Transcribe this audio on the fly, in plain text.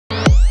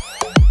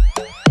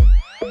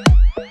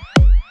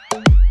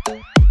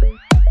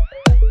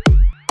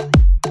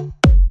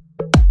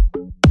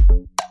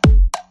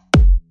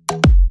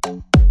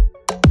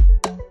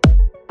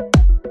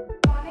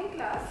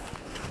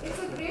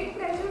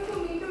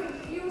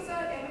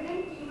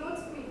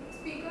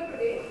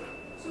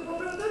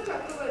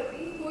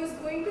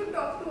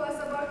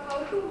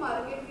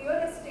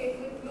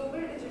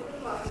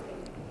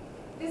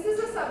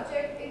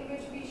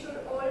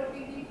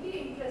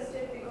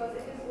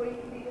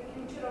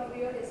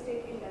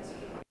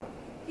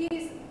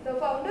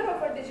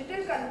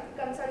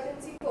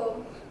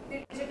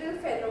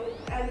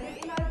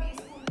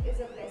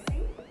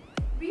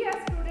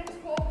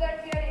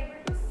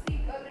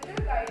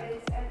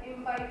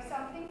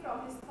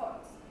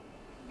thoughts.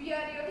 We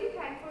are really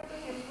thankful to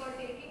him for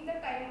taking the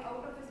time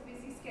out of his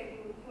busy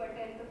schedule to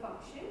attend the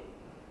function.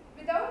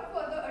 Without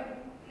further ado,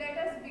 let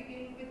us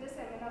begin with the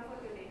seminar for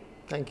today.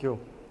 Thank you.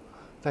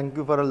 Thank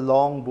you for a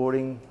long,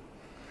 boring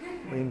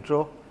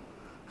intro.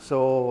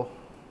 So,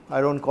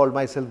 I don't call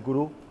myself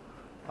guru.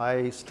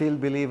 I still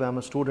believe I'm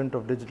a student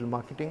of digital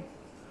marketing,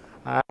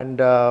 and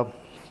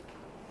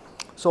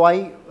so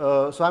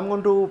I'm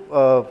going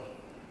to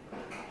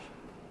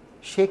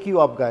shake you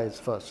up, guys,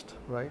 first,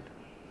 right?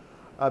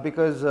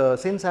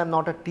 Because since I'm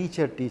not a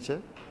teacher,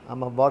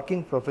 I'm a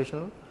working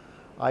professional.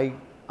 I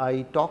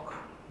talk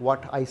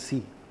what I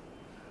see.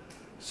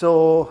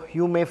 So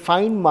you may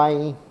find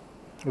my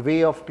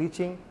way of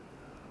teaching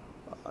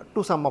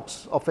to some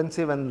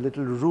offensive and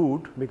little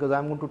rude, because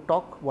I'm going to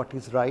talk what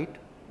is right,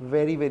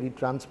 very, very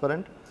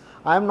transparent.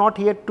 I am not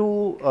here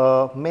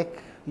to make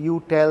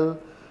you tell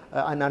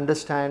and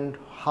understand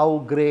how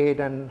great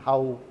and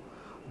how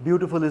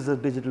beautiful is the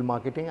digital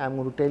marketing. I'm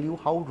going to tell you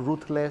how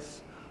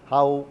ruthless,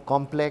 how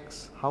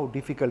complex, how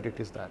difficult it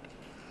is that.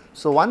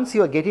 So once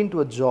you are getting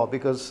to a job,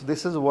 because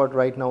this is what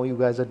right now you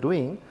guys are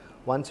doing,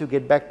 once you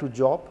get back to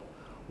job,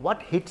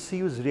 what hits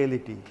you is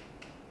reality.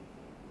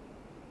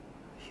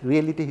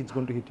 Reality is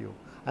going to hit you,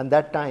 and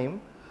that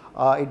time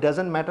it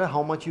doesn't matter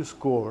how much you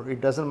score,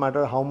 it doesn't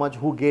matter how much,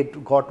 who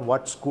got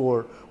what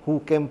score, who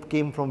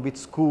came from which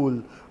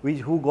school,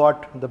 who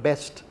got the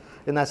best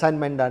in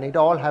assignment done. It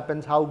all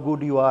happens how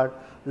good you are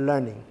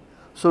learning.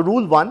 So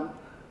rule 1,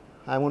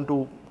 I want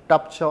to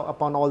touch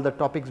upon all the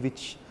topics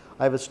which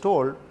I was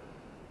told.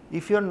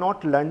 If you are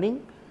not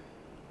learning,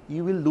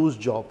 you will lose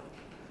job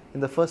in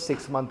the first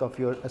 6 months of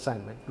your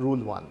assignment. Rule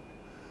 1.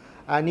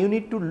 And you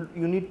need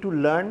to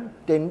learn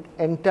the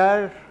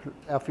entire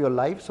of your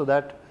life, so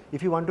that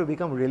if you want to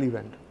become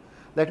relevant.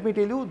 Let me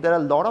tell you, there are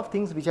a lot of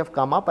things which have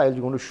come up, I am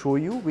going to show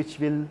you, which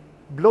will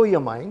blow your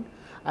mind,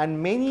 and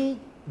many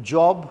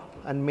job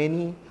and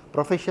many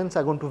professions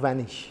are going to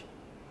vanish.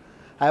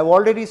 I have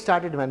already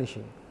started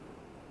vanishing.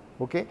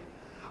 Okay.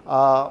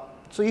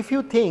 So if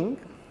you think,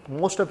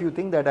 most of you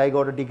think that I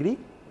got a degree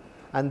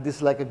and this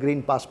is like a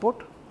green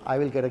passport, I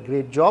will get a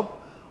great job,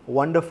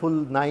 wonderful,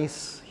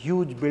 nice,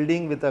 huge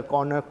building with a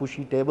corner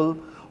cushy table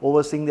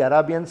overseeing the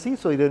Arabian Sea.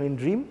 So even in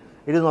dream,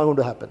 it is not going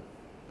to happen.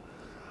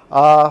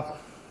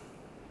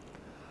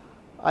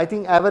 I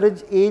think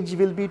average age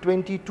will be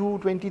 22,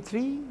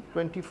 23,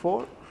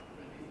 24,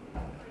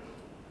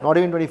 not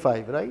even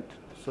 25, right?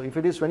 So if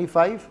it is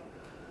 25,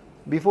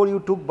 before you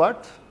took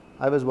birth,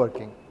 I was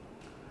working.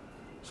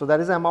 So that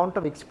is the amount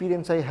of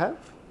experience I have.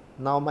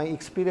 Now my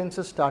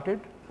experiences started.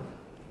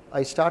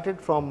 I started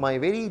from my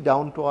very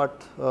down to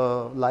earth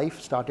life,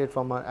 started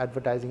from an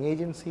advertising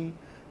agency,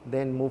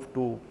 then moved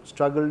to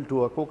struggle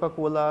to a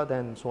Coca-Cola,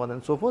 then so on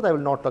and so forth. I will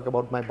not talk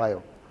about my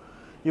bio.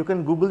 You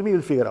can Google me, you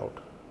will figure out.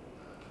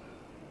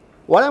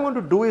 What I want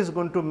to do is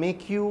going to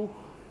make you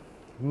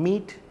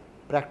meet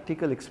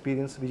practical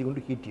experience which is going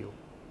to hit you.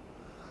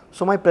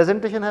 So my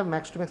presentation have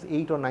max to max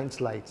 8 or 9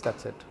 slides,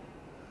 that's it.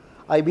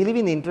 I believe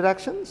in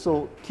interaction,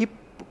 so keep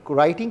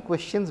writing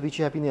questions which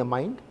you have in your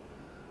mind.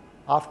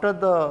 After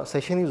the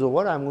session is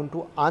over, I am going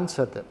to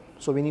answer them.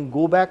 So when you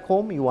go back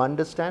home, you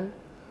understand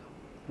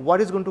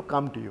what is going to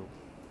come to you,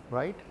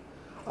 right?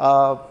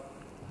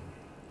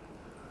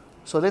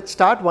 So let's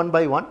start one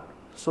by one.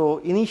 So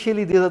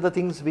initially these are the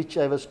things which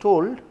I was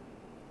told,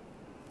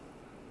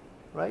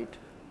 right?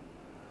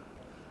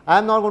 I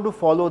am not going to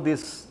follow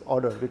this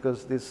order,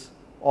 because this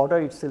order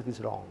itself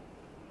is wrong.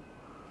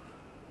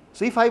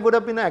 So if I would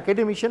have been an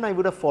academician, I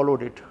would have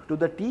followed it to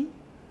the T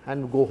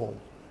and go home.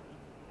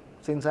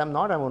 Since I am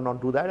not, I will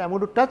not do that. I am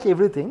going to touch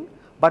everything,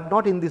 but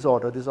not in this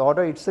order. This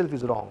order itself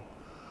is wrong.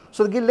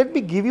 So again, let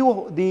me give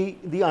you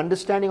the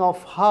understanding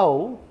of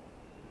how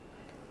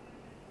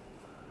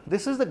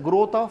this is the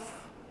growth of,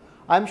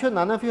 I am sure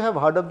none of you have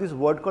heard of this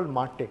word called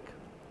MarTech.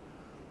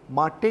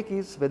 MarTech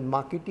is when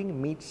marketing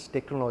meets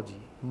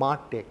technology,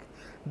 MarTech.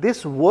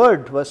 This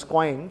word was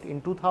coined in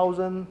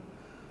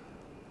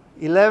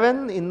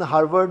 2011 in the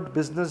Harvard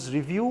Business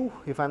Review,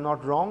 if I am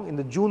not wrong, in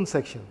the June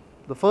section.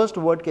 The first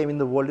word came in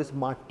the world is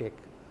MarTech.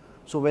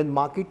 So when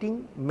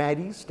marketing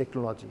marries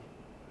technology.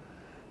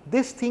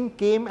 This thing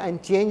came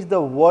and changed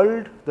the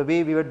world, the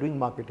way we were doing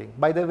marketing.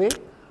 By the way,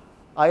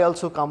 I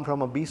also come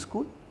from a B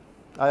school.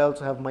 I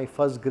also have my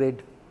first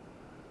grade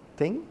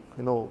thing,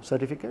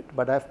 certificate,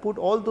 but I have put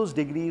all those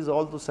degrees,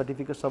 all those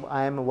certificates of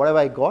IIM, whatever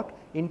I got,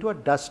 into a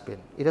dustbin.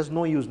 It has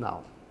no use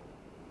now,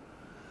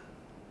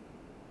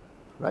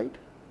 right?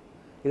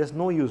 It has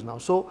no use now.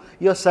 So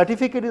your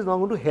certificate is not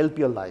going to help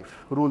your life,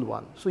 rule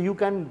 1. So you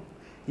can,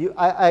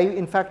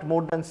 in fact,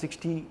 more than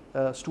 60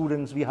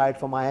 students we hired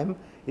from IIM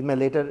in my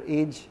later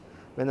age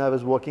when I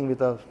was working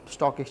with a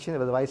stock exchange. I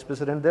was the vice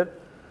president there.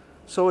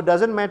 So it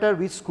doesn't matter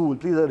which school,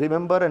 please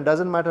remember, and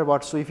doesn't matter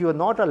what. So if you are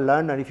not a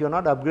learner, if you are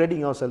not upgrading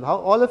yourself,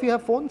 all of you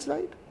have phones,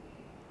 right?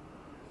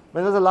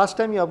 When was the last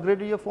time you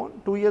upgraded your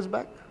phone? 2 years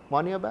back,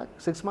 1 year back,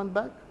 6 months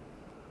back?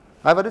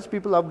 Average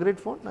people upgrade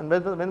phone, and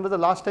when was the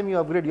last time you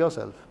upgrade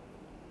yourself?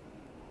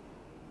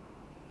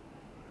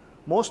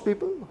 Most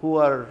people who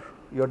are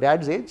your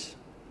dad's age,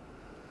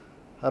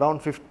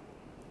 around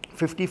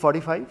 50,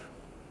 45,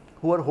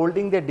 who are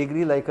holding their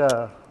degree like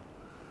a,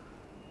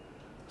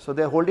 so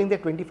they are holding their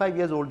 25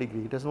 years old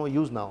degree. It has no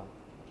use now.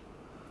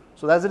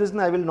 So that's the reason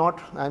I will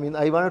not, I mean,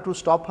 I wanted to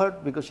stop her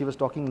because she was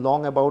talking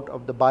long about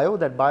of the bio.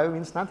 That bio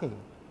means nothing.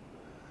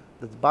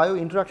 The bio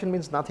introduction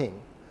means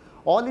nothing.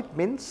 All it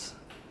means,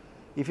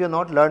 if you are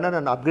not learner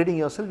and upgrading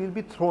yourself, you will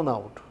be thrown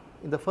out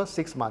in the first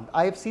 6 months.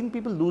 I have seen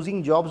people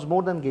losing jobs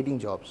more than getting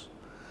jobs.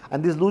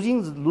 And this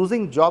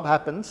losing job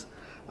happens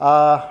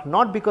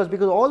not because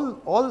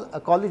all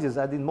colleges,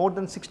 I think more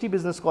than 60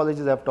 business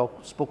colleges I have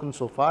spoken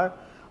so far,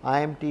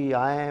 IMT,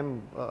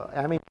 IIM,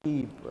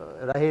 MIT,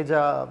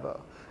 Raheja,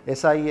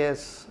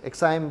 SIS,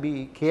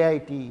 XIMB,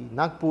 KIT,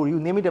 Nagpur, you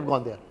name it, have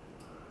gone there.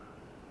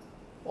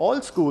 All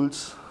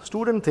schools,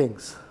 student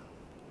thinks,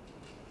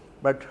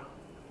 but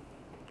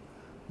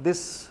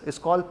this is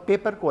called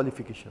paper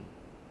qualification.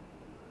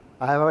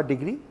 I have a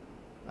degree,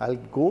 I will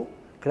go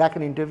crack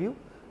an interview,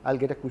 I will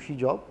get a cushy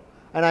job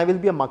and I will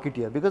be a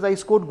marketeer because I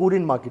scored good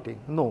in marketing.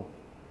 No,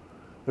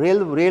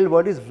 real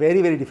world is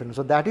very, very different.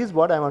 So that is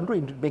what I want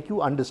to make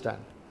you understand.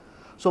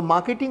 So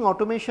marketing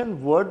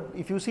automation word,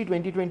 if you see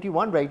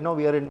 2021, right now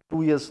we are in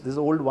 2 years, this is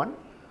old one,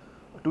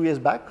 2 years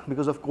back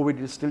because of COVID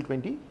it is still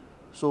 20.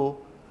 So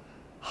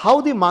how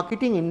the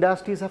marketing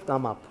industries have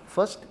come up,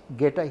 first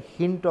get a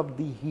hint of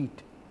the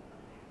heat.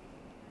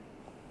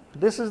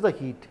 This is the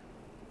heat.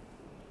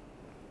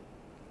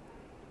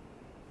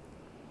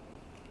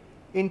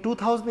 In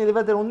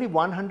 2011 there are only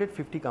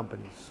 150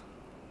 companies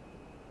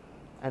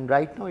and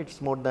right now it is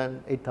more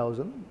than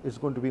 8,000, it is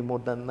going to be more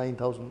than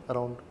 9,000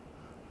 around.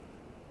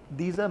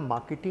 These are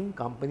marketing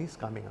companies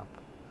coming up,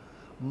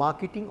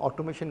 marketing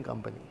automation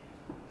company.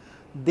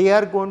 They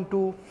are going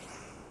to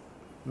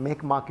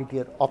make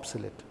marketeer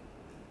obsolete.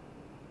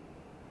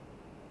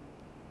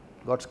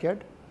 Got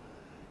scared?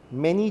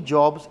 Many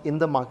jobs in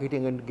the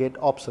marketing and get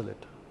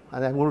obsolete,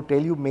 and I am going to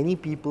tell you many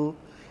people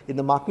in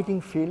the marketing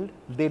field,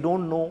 they do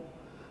not know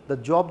the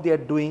job they are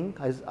doing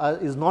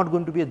is not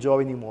going to be a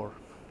job anymore.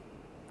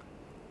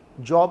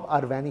 Jobs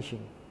are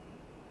vanishing.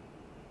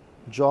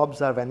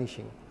 Jobs are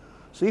vanishing.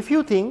 So if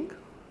you think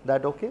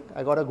that okay,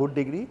 I got a good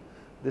degree,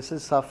 this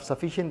is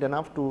sufficient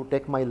enough to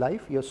take my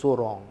life, you are so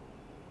wrong.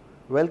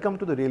 Welcome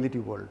to the reality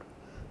world.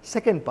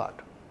 Second part,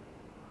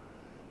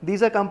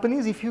 these are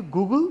companies, if you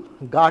Google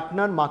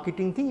Gartner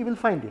marketing thing, you will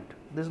find it.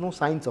 There is no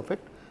science of it.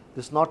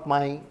 This is not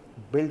my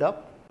build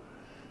up.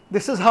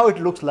 This is how it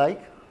looks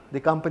like. The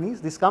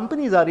companies, these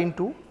companies are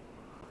into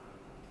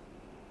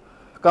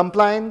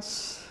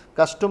compliance,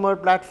 customer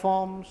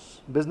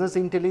platforms, business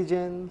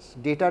intelligence,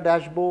 data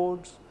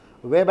dashboards,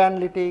 web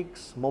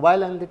analytics,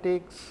 mobile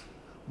analytics,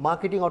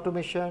 marketing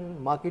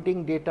automation,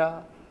 marketing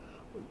data,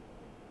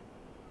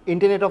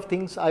 Internet of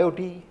Things,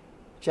 IoT,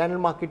 channel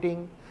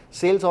marketing,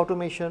 sales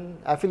automation,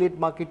 affiliate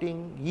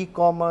marketing,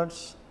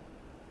 e-commerce,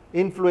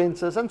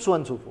 influencers and so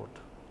on and so forth.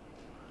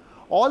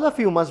 All of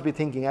you must be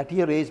thinking, at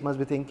your age must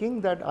be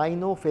thinking that I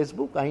know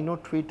Facebook, I know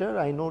Twitter,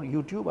 I know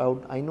YouTube,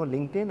 I know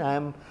LinkedIn, I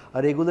am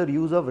a regular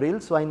user of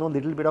Rails, so I know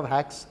little bit of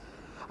hacks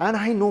and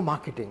I know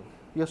marketing.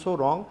 You are so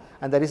wrong,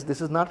 and that is,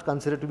 this is not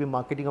considered to be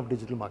marketing of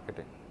digital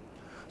marketing.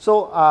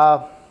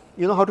 So,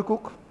 you know how to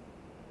cook?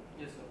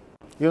 Yes,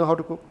 sir. You know how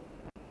to cook?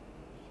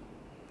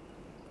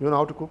 You know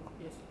how to cook?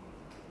 Yes.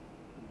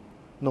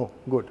 No,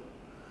 good.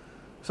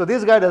 So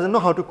this guy doesn't know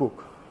how to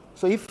cook.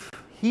 So if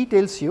he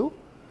tells you,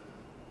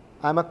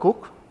 I am a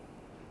cook,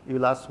 you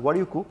will ask, what do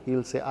you cook? He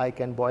will say, I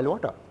can boil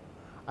water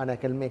and I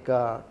can make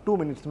a 2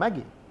 minutes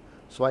Maggi.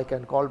 So I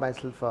can call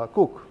myself a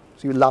cook.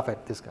 So you laugh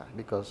at this guy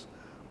because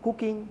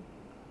cooking,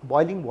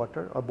 boiling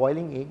water or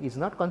boiling egg is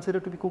not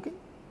considered to be cooking,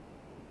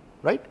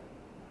 right?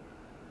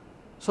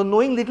 So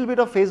knowing little bit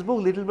of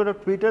Facebook, little bit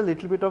of Twitter,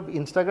 little bit of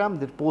Instagram,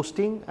 the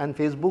posting and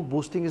Facebook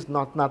boosting is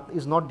not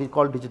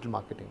called digital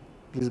marketing.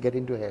 Please get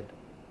into your head.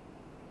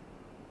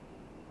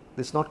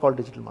 This is not called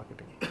digital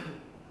marketing.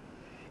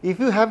 If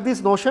you have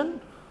this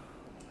notion,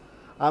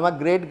 I am a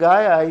great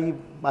guy,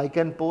 I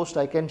can post,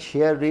 I can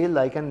share reel,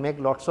 I can make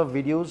lots of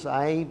videos,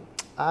 I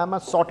am a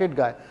sorted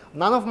guy.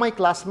 None of my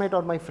classmates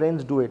or my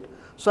friends do it.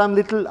 So I am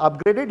little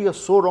upgraded, you are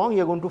so wrong,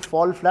 you are going to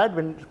fall flat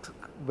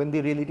when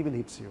the reality will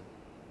hit you.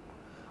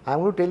 I am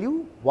going to tell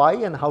you why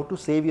and how to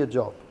save your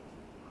job.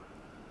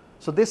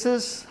 So this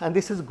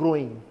is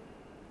growing,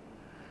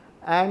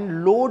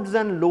 and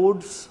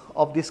loads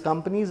of these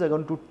companies are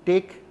going to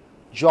take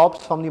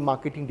jobs from the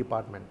marketing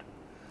department.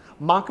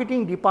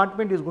 Marketing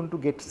department is going to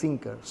get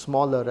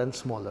smaller and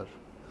smaller.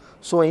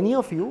 So any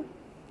of you,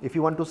 if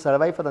you want to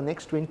survive for the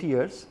next 20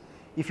 years,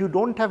 if you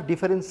don't have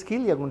different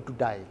skill, you are going to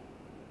die.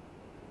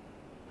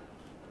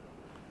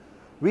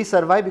 We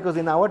survive because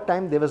in our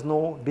time there was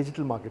no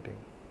digital marketing.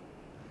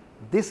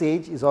 This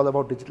age is all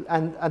about digital,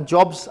 and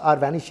jobs are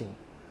vanishing.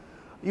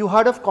 You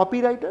heard of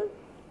copywriter,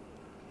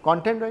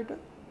 content writer?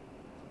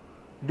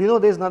 Do you know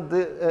there is not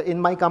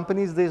in my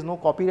companies there is no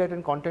copywriter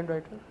and content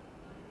writer?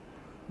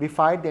 We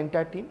fired the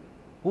entire team.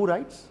 Who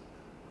writes?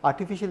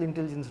 Artificial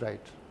intelligence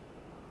writes.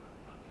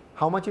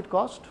 How much it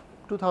cost?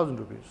 2,000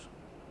 rupees.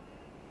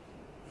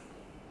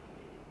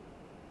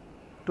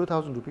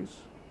 2,000 rupees.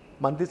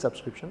 monthly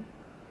subscription.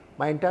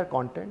 My entire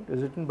content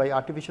is written by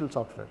artificial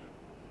software.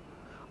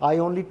 I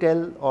only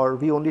tell, or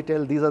we only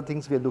tell, these are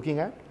things we are looking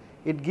at.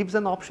 It gives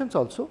an options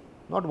also,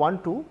 not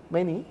one, two,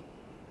 many.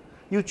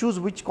 You choose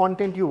which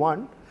content you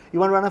want. You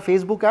want to run a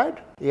Facebook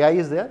ad, AI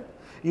is there.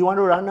 You want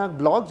to run a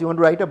blog, you want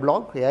to write a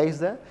blog, AI is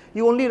there.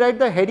 You only write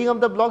the heading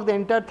of the blog, the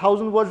entire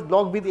 1000 words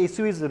blog with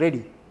SEO is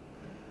ready.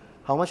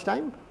 How much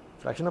time?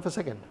 Fraction of a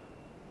second.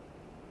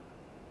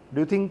 Do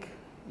you think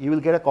you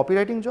will get a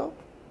copywriting job?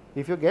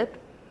 If you get,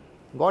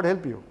 God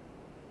help you,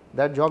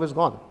 that job is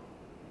gone.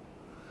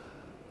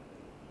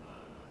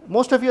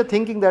 Most of you are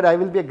thinking that I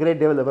will be a great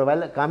developer.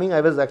 While coming,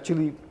 I was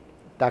actually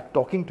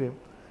talking to him.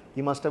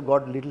 He must have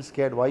got a little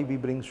scared. Why we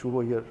bring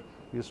Shubho here?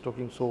 He is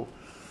talking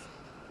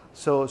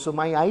so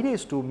my idea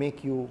is to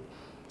make you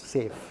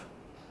safe.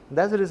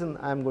 That's the reason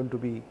I am going to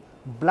be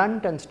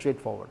blunt and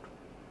straightforward.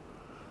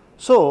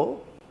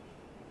 So,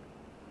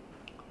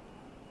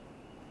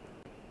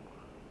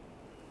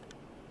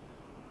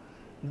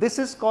 this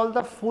is called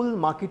the full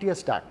marketeer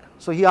stack.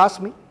 So, he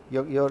asked me,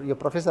 your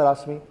professor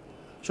asked me,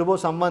 Shubho,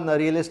 someone, a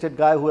real estate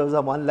guy who has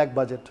a 1 lakh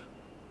budget,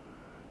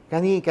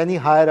 can he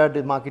hire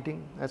at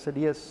marketing? I said,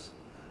 yes.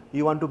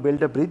 You want to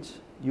build a bridge?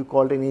 You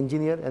called an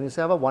engineer and you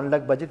say, I have a 1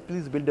 lakh budget,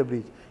 please build a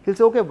bridge. He'll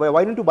say, okay,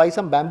 why don't you buy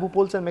some bamboo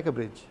poles and make a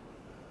bridge?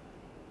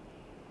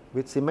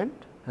 With cement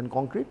and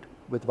concrete,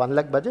 with 1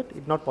 lakh budget,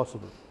 it's not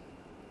possible,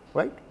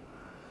 right?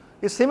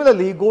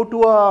 Similarly, you go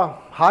to a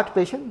heart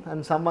patient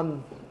and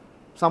someone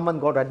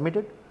got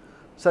admitted.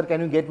 Sir,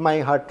 can you get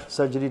my heart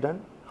surgery done?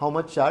 How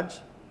much charge?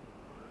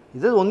 He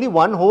says, only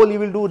one hole you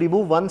will do,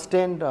 remove one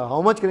stent,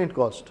 how much can it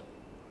cost?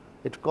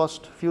 It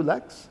costs few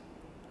lakhs.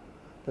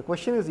 The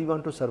question is, you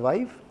want to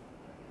survive,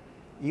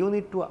 you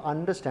need to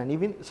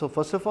understand, so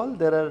first of all,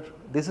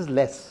 this is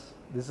less.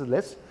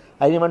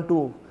 I didn't want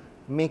to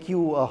make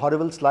you a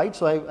horrible slide,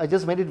 so I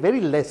just made it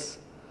very less.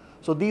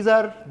 So these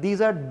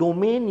are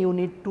domain you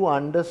need to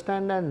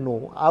understand and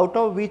know, out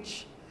of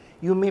which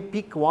you may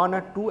pick one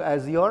or two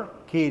as your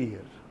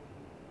career.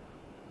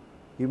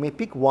 You may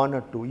pick one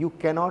or two, you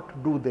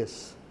cannot do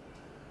this.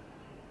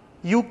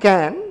 You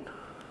can,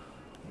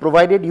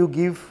 provided you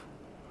give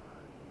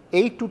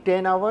 8 to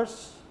 10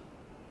 hours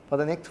for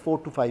the next 4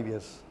 to 5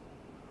 years.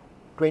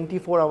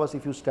 24 hours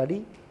if you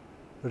study,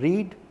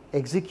 read,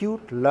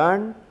 execute,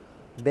 learn,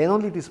 then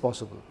only it is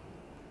possible.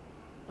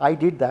 I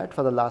did that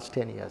for the last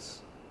 10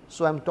 years.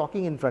 So, I am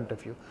talking in front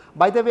of you.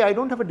 By the way, I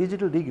don't have a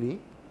digital degree.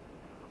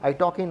 I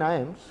talk in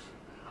NMIMS.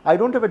 I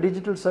don't have a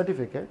digital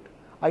certificate.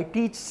 I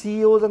teach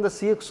CEOs and the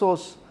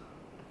CXOs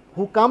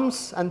who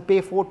comes and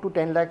pay 4 to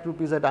 10 lakh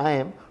rupees at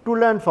IIM to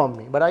learn from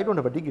me, but I don't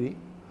have a degree.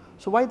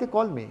 So, why they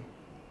call me?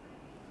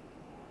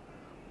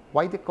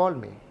 Why they call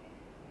me?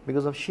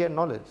 Because of sheer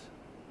knowledge.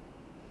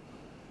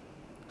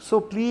 So,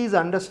 please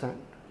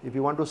understand, if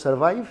you want to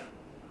survive,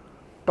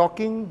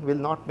 talking will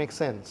not make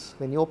sense.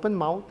 When you open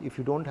mouth, if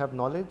you don't have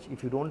knowledge,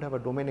 if you don't have a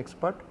domain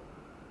expert,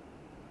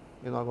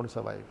 you're not going to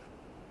survive.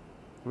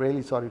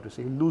 Really sorry to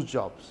say, you lose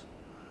jobs.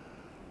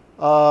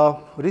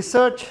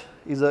 Research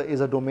is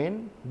a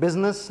domain,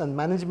 business and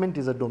management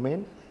is a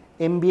domain.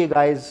 MBA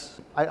guys,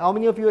 how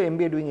many of you are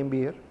MBA doing MBA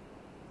here?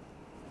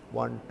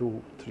 1,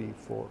 2, 3,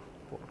 4,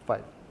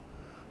 5.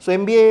 So,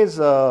 MBA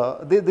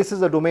is, this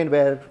is a domain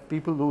where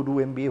people who do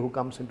MBA who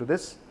comes into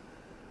this.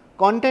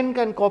 Content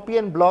and copy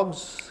and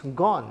blogs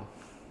gone.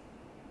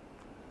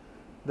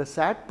 The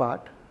sad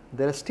part,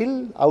 there are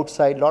still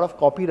outside lot of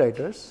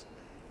copywriters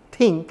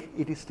think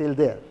it is still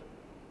there.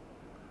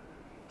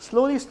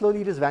 Slowly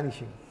it is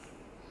vanishing.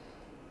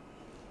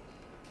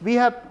 We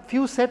have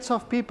few sets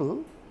of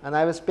people and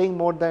I was paying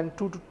more than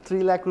 2 to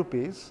 3 lakh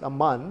rupees a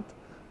month.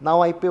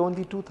 Now I pay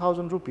only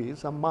 2000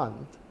 rupees a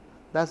month.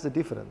 That's the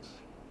difference.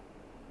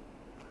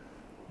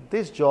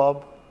 This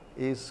job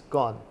is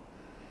gone.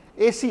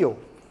 SEO,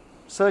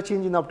 search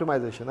engine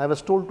optimization. I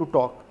was told to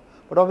talk,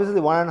 but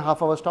obviously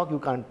 1.5 hours talk you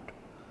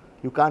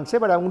can't say,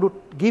 but I am going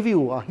to give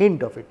you a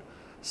hint of it.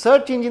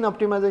 Search engine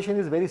optimization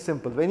is very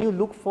simple. When you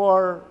look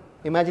for,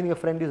 imagine your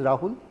friend is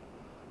Rahul.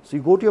 So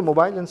you go to your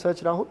mobile and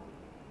search Rahul.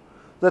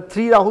 The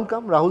 3 Rahul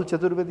come, Rahul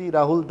Chaturvedi,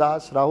 Rahul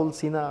Das, Rahul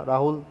Sinha,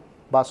 Rahul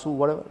Basu,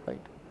 whatever,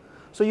 right?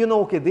 So you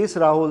know, okay, this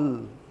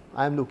Rahul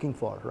I am looking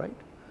for, right?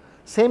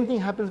 Same thing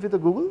happens with the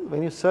Google.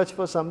 When you search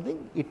for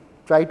something, it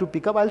try to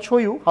pick up. I will show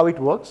you how it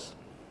works.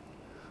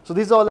 So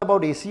this is all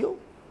about SEO.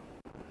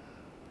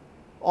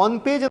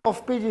 On-page and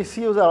off-page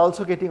SEOs are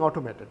also getting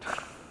automated.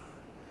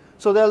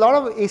 So there are a lot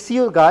of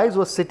SEO guys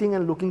who are sitting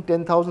and looking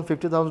 10,000,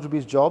 50,000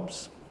 rupees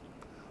jobs.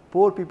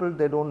 Poor people,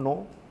 they don't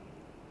know.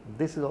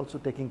 This is also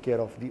taking care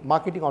of. The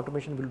marketing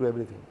automation will do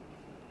everything.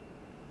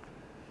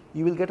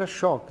 You will get a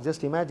shock.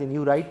 Just imagine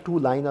you write 2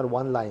 lines or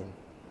 1 line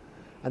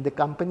and the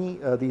company,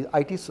 the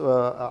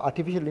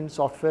artificial intelligence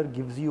software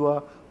gives you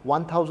a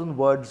 1000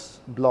 words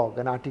blog,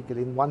 an article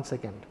in 1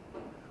 second.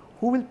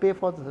 Who will pay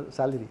for the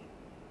salary?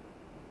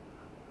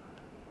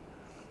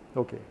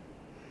 Okay.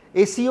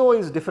 SEO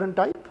is different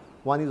type.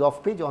 One is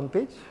off page, on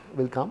page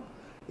will come.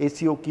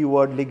 SEO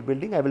keyword link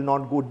building. I will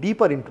not go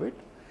deeper into it.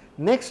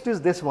 Next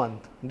is this one,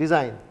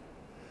 design.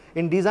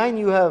 In design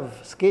you have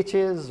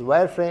sketches,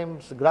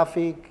 wireframes,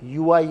 graphic,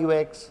 UI,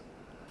 UX,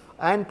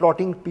 and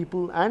plotting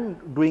people and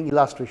doing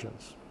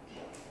illustrations.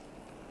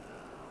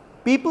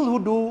 People who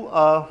do,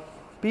 I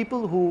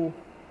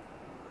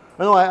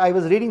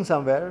was reading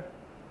somewhere,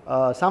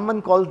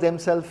 someone calls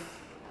themselves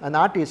an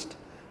artist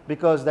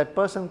because that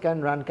person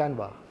can run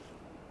Canva,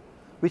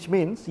 which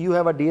means you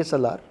have a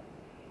DSLR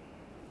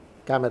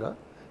camera,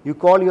 you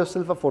call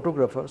yourself a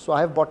photographer, so I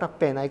have bought a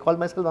pen, I call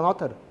myself an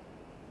author.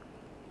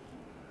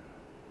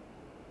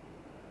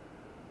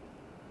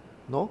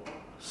 No?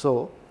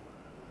 So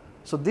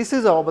this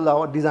is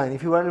our design.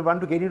 If you want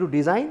to get into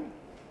design,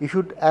 you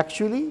should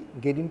actually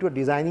get into a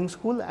designing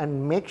school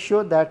and make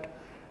sure that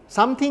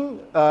something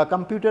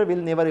computer will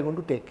never going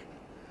to take.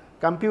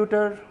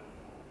 Computer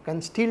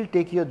can still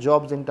take your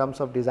jobs in terms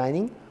of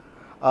designing.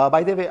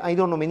 By the way, I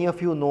don't know, many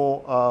of you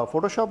know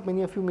Photoshop,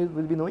 many of you will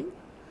be knowing.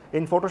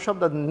 In Photoshop,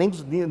 the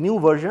new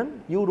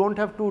version, you don't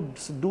have to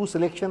do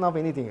selection of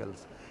anything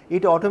else.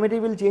 It automatically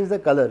will change the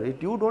color.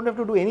 You don't have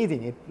to do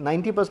anything.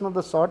 90% of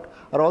the sort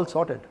are all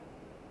sorted.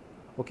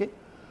 Okay.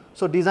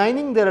 So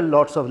designing, there are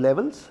lots of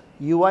levels.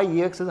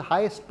 UI UX is the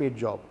highest paid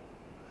job,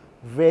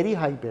 very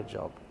high paid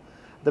job.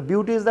 The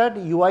beauty is that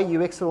UI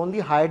UX are only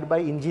hired by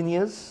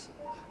engineers.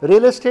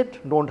 Real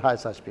estate don't hire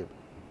such people.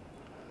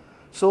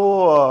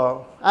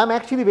 So I am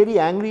actually very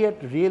angry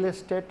at real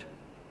estate,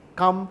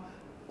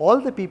 all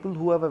the people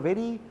who have a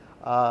very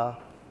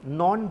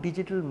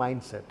non-digital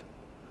mindset.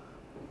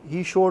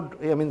 He showed,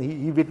 I mean,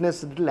 he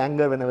witnessed a little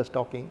anger when I was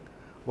talking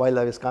while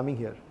I was coming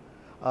here.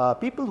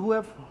 People who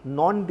have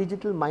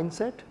non-digital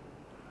mindset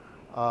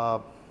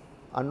are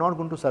not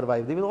going to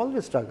survive. They will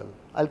always struggle.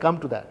 I'll come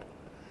to that.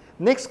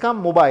 Next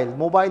come mobile.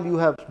 Mobile, you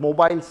have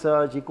mobile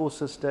search,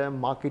 ecosystem,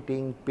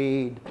 marketing,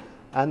 paid,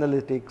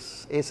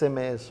 analytics,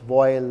 SMS,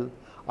 VoIL,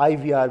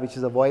 IVR, which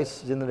is a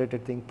voice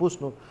generated thing, push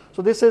note.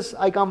 So this is,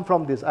 I come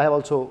from this, I have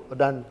also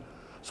done.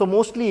 So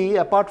mostly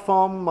apart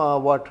from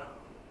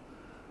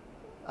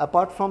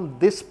apart from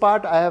this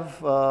part, I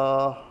have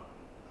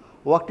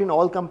worked in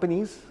all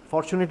companies,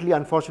 fortunately,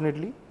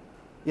 unfortunately,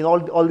 in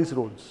all these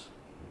roles.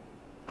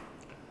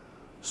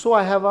 So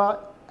I have a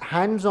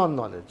hands-on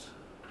knowledge.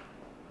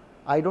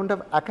 I don't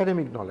have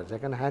academic knowledge, I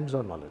can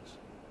hands-on knowledge.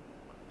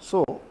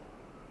 So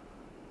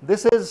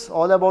this is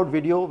all about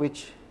video,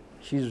 which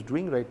she is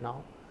doing right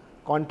now,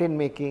 content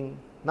making.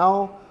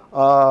 Now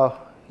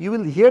you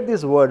will hear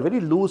this word, very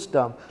loose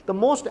term. The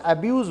most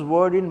abused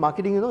word in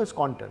marketing, is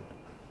content.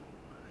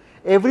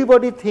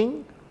 Everybody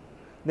think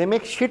they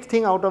make shit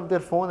thing out of their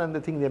phone and they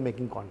think they are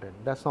making content.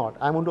 That's not.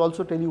 I am going to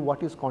also tell you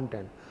what is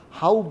content,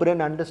 how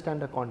brain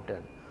understand the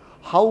content,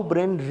 how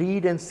brain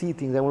read and see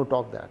things. I am going to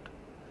talk that.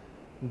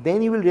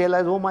 Then you will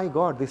realize, oh my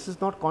God, this is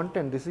not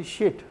content, this is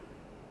shit.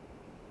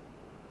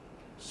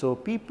 So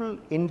people,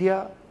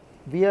 India,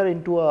 we are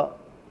into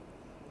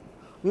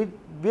we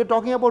are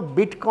talking about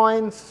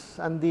bitcoins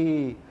and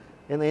the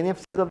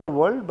NFTs of the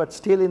world, but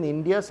still in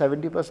India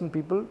 70%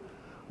 people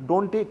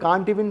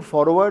can't even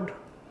forward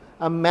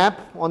a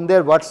map on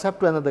their WhatsApp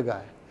to another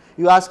guy.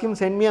 You ask him,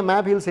 send me a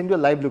map, he will send you a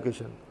live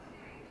location.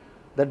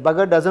 That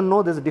bugger doesn't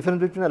know there is a difference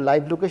between a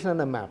live location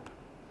and a map.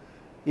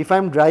 If I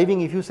am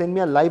driving, if you send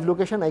me a live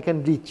location, I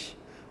can reach.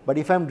 But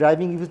if I am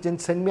driving, if you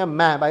send me a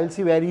map, I will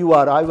see where you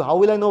are. How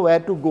will I know where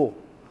to go?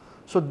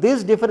 So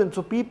this difference,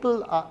 so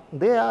people,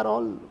 they are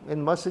all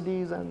in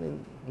Mercedes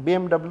and in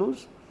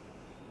BMWs,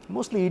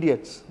 mostly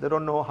idiots. They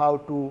don't know how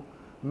to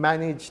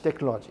manage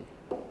technology,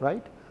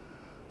 right?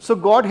 So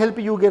God help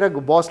you get a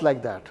boss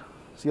like that.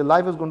 So your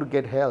life is going to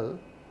get hell,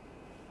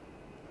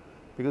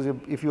 because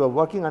if you are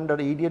working under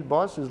an idiot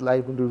boss, his life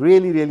is going to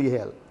really, really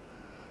hell.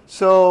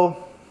 So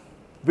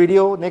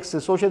video, next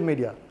is social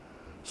media.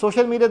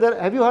 Social media,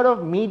 have you heard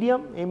of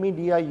Medium,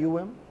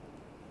 M-E-D-I-U-M?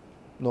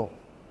 No.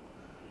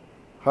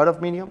 Heard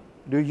of Medium?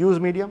 Do you use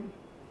Medium?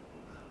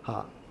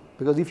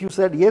 Because if you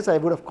said yes, I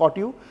would have caught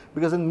you,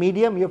 because in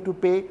Medium you have to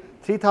pay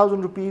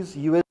 3,000 rupees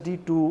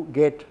USD to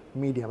get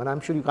Medium, and I'm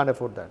sure you can't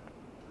afford that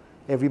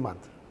every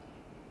month.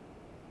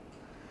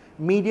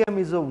 Medium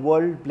is a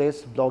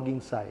world-based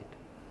blogging site.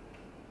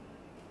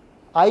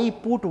 I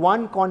put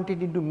one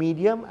content into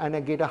Medium and I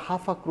get a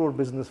 ₹500 crore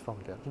business from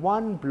there.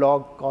 One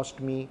blog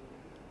cost me,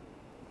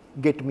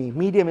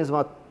 Medium is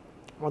one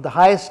of the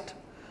highest,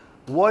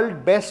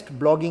 world best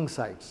blogging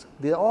sites.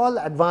 They are all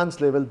advanced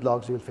level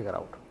blogs, you will figure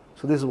out.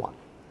 So this is one.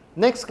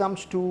 Next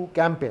comes to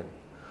campaign.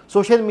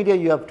 Social media,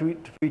 you have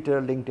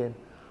Twitter, LinkedIn.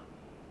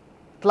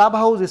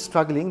 Clubhouse is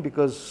struggling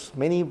because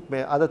many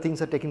other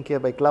things are taken care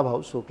by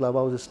Clubhouse. So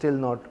Clubhouse is still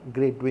not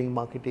great doing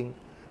marketing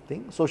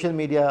thing. Social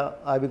media,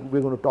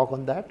 we're going to talk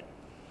on that.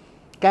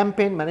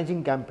 Campaign,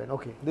 managing campaign.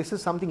 Okay, this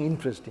is something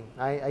interesting.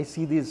 I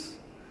see this,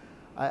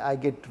 I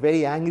get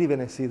very angry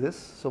when I see this.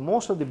 So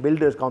most of the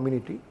builders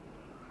community,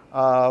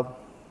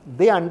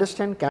 they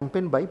understand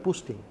campaign by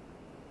posting.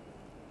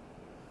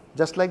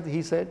 Just like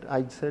he said,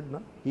 I said,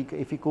 no?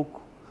 If he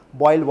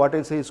boil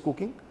water, say he's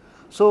cooking.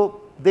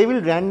 So they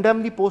will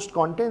randomly post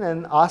content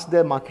and ask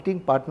their marketing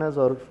partners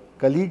or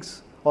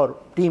colleagues or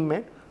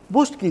teammate,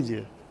 boost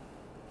kijiye.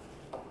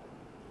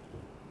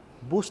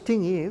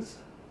 Boosting is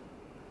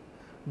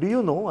Do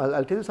you know,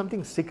 I'll tell you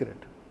something secret.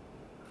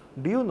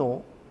 Do you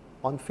know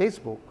on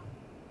Facebook,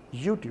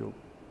 YouTube,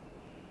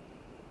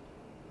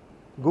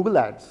 Google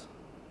Ads,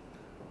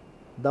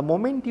 the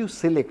moment you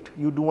select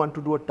you do want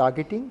to do a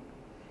targeting,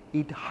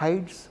 it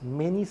hides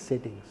many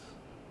settings.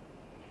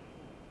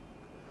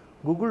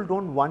 Google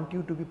don't want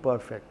you to be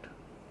perfect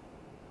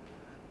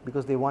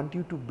because they want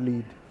you to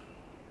bleed.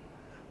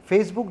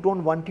 Facebook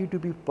don't want you to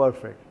be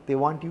perfect, they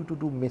want you to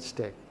do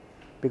mistake,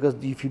 because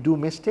if you do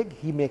mistake,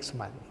 he makes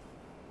money.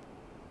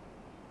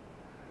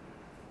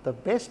 The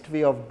best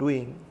way of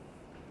doing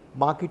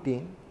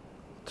marketing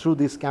through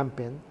this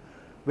campaign,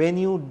 when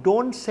you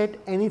don't set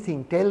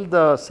anything, tell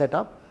the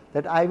setup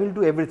that I will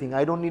do everything,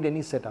 I don't need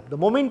any setup. The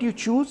moment you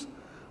choose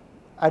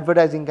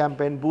advertising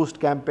campaign, boost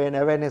campaign,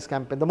 awareness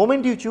campaign, the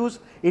moment you choose,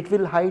 it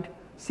will hide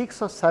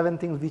 6 or 7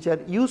 things which are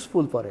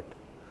useful for it.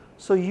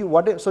 So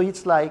so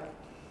it's like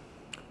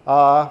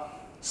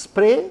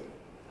spray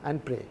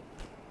and pray.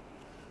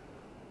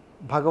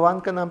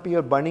 Bhagavan ka naam pe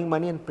you're burning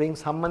money and praying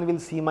someone will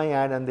see my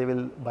ad and they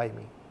will buy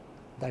me.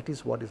 That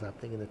is what is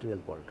happening in the real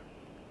world.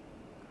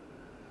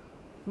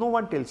 No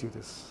one tells you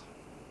this.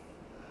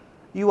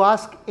 You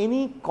ask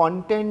any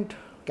content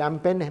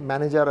campaign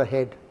manager or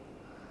head,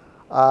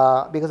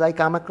 because I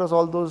come across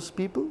all those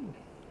people,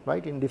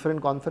 right, in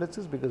different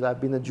conferences, because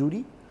I've been a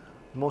jury.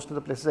 Most of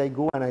the places I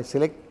go and I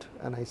select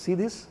and I see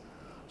this.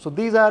 So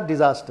these are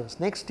disasters.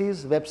 Next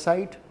is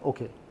website.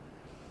 Okay.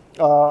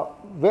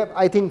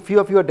 I think few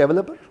of you are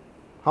developer.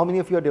 How many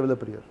of you are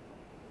developer here?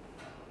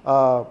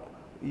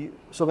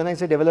 So when I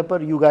say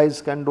developer, you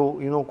guys can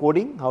do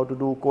coding, how to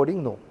do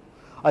coding? No.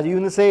 You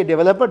will say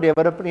developer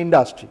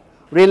industry,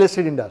 real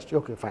estate industry.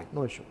 Okay, fine,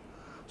 no issue.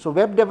 So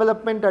web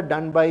development are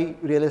done by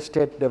real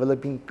estate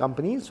developing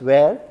companies,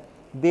 where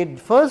they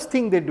first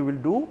thing they will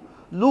do,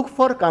 look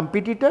for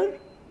competitor,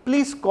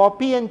 please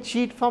copy and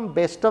cheat from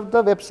best of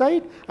the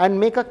website and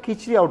make a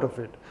khichdi out of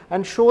it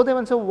and show them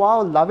and say,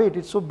 wow, love it,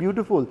 it's so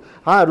beautiful.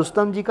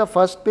 Rustam ji ka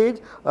first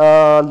page,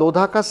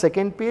 Lodha ka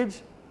second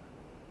page.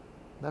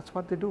 That's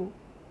what they do.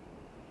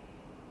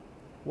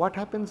 What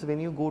happens when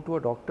you go to a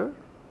doctor?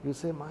 You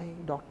say, my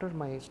doctor,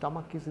 my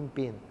stomach is in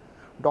pain.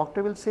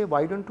 Doctor will say,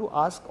 why don't you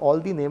ask all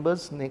the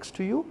neighbors next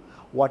to you,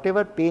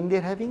 whatever pain they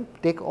are having,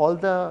 take all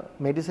the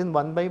medicine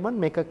one by one,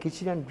 make a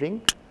khichdi and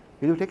drink.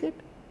 Will you take it?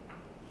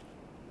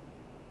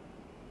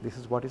 This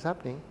is what is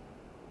happening.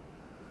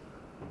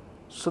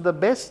 So the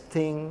best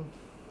thing,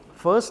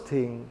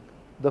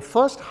 the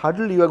first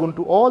hurdle you are going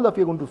to, all of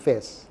you are going to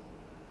face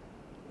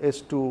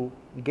is to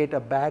get a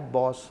bad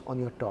boss on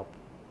your top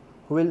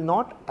who will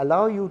not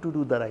allow you to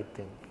do the right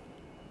thing.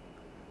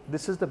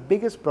 This is the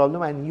biggest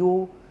problem and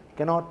you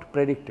cannot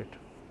predict it.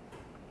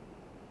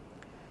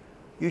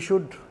 You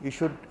should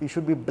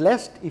be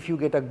blessed if you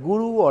get a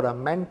guru or a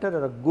mentor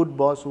or a good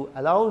boss who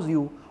allows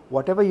you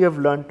whatever you have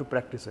learned to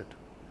practice it.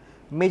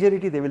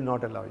 Majority they will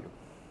not allow you.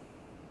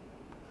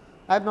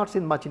 I have not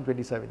seen much in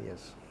 27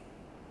 years.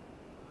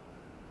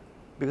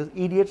 Because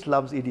idiots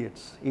loves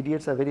idiots.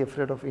 Idiots are very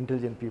afraid of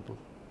intelligent people,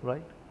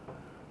 right?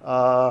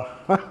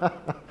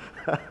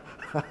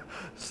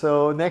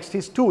 So next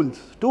is tools.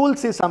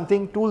 Tools is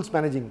something, tools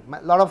managing.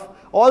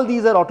 All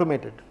these are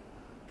automated.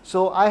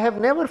 So I have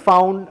never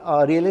found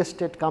real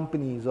estate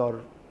companies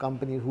or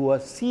companies who are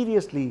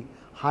seriously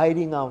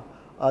hiring a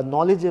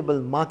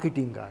knowledgeable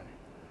marketing guy.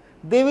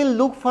 They will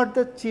look for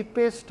the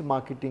cheapest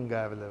marketing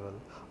guy available.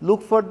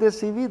 Look for their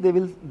CV,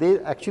 they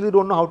actually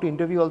don't know how to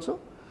interview also.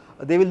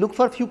 They will look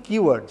for a few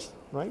keywords,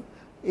 right?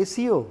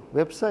 SEO,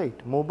 website,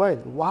 mobile,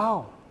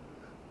 wow,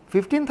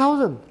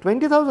 15,000,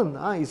 20,000,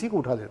 isi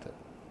ko utha lete.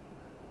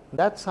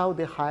 That's how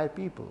they hire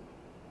people.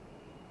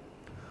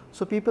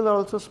 So people are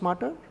also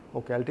smarter.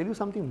 Okay, I'll tell you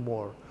something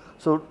more.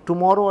 So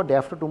tomorrow or day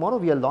after tomorrow,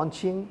 we are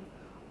launching,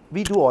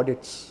 we do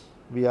audits.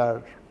 We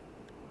are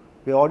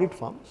audit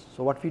firms.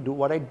 So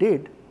what I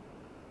did,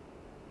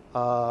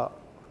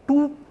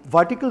 2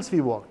 verticals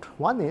we worked.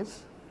 One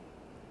is,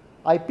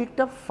 I picked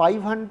up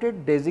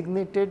 500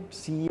 designated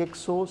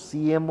CXO,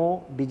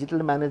 CMO,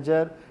 digital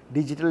manager,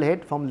 digital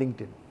head from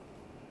LinkedIn.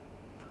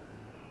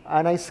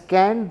 And I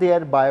scanned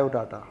their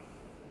biodata,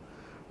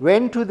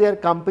 went to their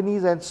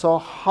companies and saw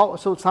how,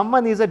 so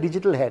someone is a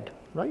digital head,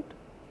 right?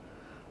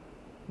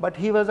 But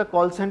he was a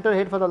call center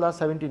head for the last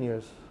 17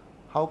 years.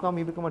 How come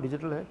he became a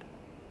digital head?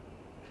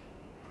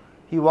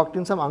 He worked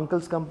in some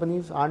uncle's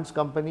companies, aunt's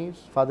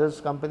companies,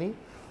 father's company,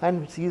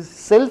 and he is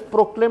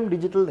self-proclaimed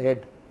digital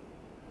head,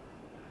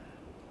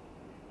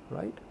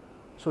 right?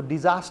 So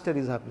disaster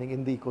is happening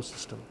in the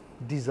ecosystem,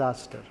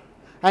 disaster.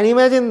 And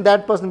imagine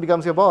that person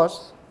becomes your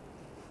boss,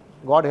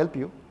 God help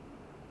you.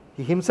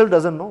 He himself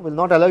doesn't know, will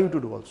not allow you to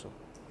do also.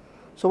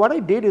 So what I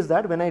did is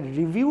that when I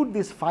reviewed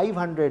these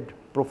 500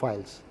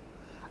 profiles,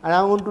 and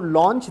I want to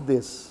launch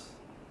this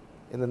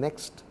in the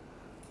next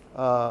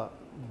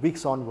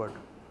weeks onward,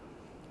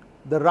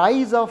 the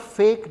rise of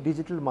fake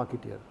digital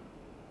marketer.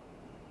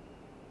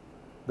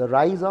 the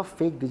rise of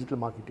fake digital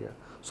marketer.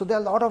 So there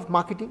are a lot of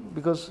marketing,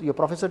 because your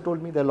professor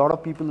told me there are a lot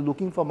of people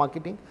looking for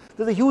marketing.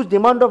 There is a huge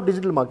demand of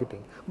digital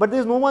marketing, but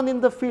there is no one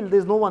in the field, there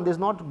is no one, there is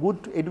not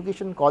good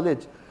education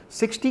college.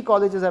 60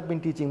 colleges have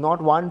been teaching,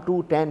 not 1,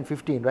 2, 10,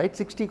 15, right?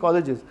 60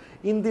 colleges.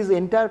 In these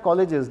entire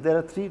colleges, there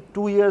are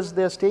 2 years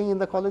they are staying in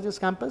the college's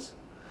campus,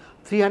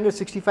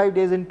 365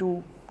 days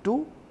into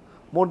 2,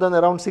 more than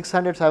around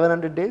 600,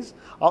 700 days.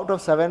 Out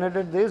of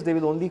 700 days, they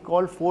will only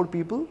call 4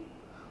 people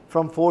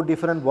from 4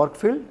 different work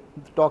field,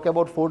 talk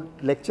about 4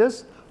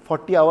 lectures,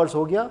 40 hours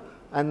ho gaya,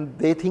 and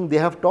they think they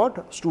have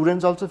taught.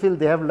 Students also feel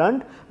they have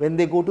learned. When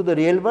they go to the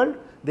real world,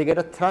 they get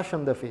a thrush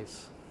on the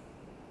face.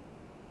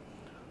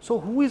 So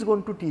who is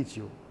going to teach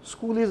you?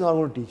 School is not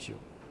going to teach you.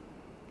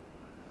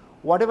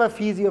 Whatever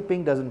fees you are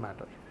paying doesn't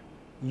matter.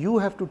 You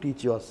have to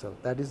teach yourself.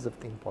 That is the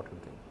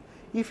important thing.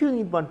 If you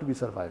want to be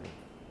surviving.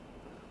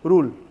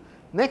 Rule.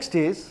 Next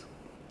is,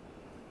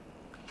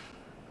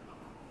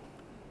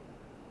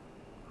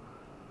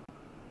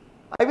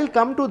 I will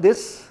come to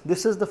this.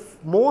 This is the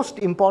most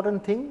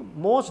important thing.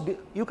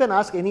 You can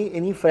ask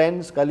any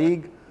friends,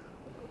 colleague,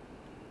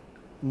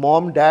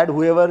 mom, dad,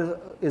 whoever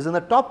is in the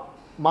top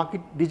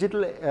market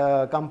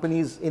digital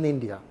companies in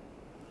India.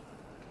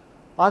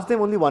 Ask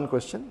them only one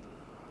question.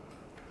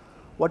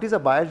 What is a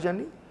buyer's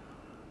journey?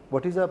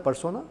 What is a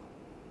persona?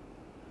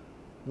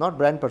 Not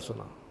brand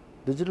persona.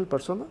 Digital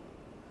persona,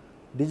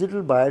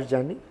 digital buyer's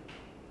journey,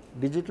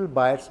 digital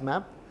buyer's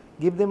map.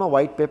 Give them a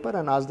white paper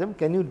and ask them,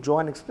 can you draw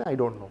and explain? I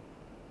don't know.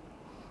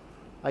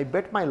 I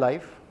bet my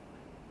life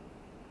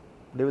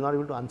they will not be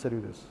able to answer you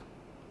this,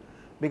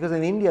 because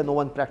in India no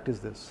one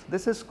practiced this.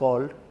 This is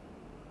called,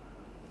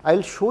 I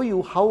will show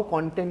you how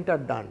content are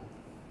done.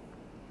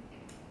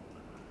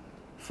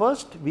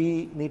 First,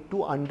 we need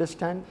to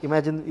understand,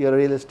 imagine you are a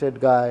real estate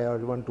guy, or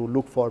you want to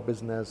look for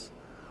business,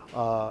 you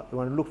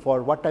want to look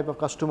for what type of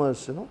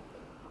customers,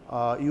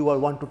 you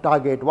want to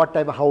target, what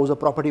type of house or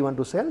property you want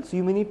to sell. So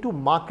you may need to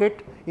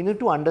market, you need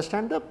to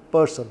understand the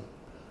person.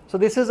 So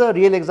this is a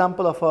real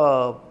example of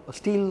a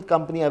steel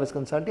company I was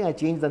consulting. I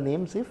changed the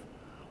names,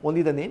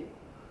 only the name.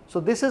 So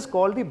this is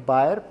called the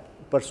buyer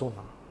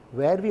persona,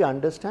 where we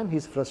understand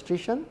his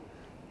frustration,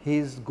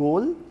 his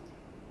goal,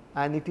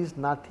 and it is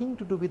nothing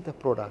to do with the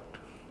product.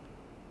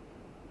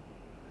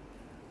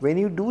 When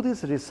you do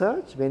this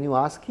research, when you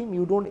ask him,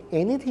 you don't know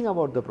anything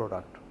about the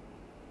product.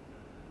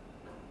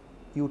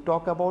 You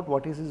talk about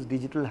what is his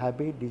digital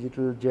habit,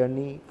 digital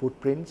journey,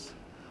 footprints.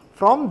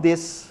 From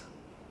this,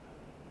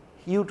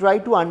 you try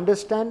to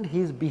understand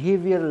his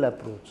behavioral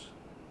approach.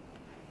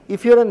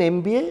 If you are an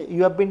MBA,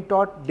 you have been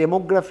taught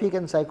demographic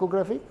and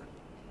psychographic.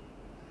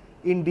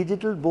 In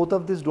digital, both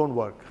of these don't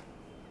work.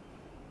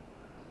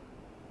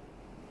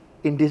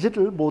 In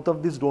digital, both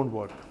of these don't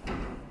work.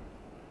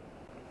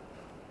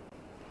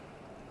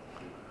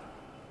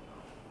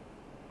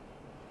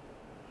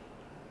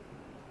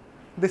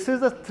 This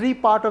is the 3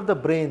 part of the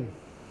brain.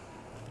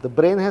 The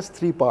brain has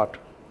 3 part.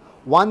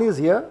 One is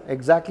here,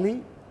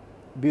 exactly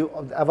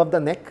above the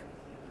neck,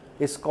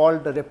 is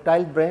called the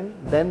reptile brain.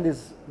 Then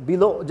this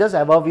below, just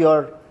above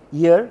your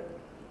ear,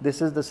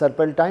 this is the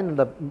serpentine, and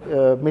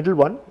the middle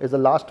one is the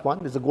last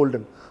one, is the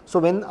golden. So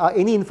when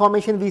any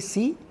information we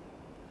see,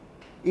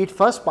 it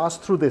first passes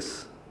through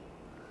this.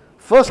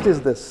 First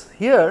is this.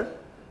 Here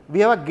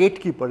we have a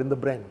gatekeeper in the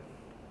brain.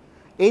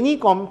 Any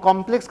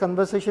complex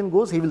conversation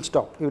goes, he will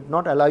stop. He will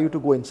not allow you to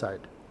go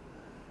inside.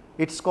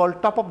 It's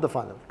called top of the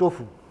funnel,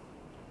 tofu.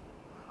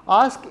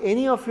 Ask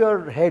any of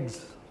your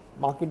heads,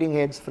 marketing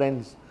heads,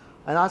 friends,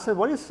 and ask them,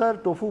 what is sir,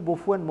 tofu,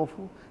 bofu and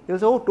mofu? They will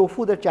say, oh,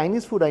 tofu, the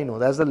Chinese food I know.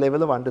 That's the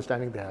level of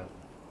understanding they have.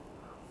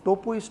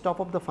 Tofu is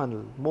top of the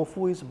funnel,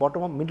 mofu is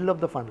middle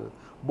of the funnel,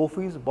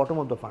 bofu is bottom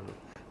of the funnel.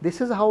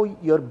 This is how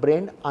your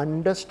brain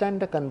understand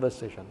the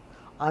conversation,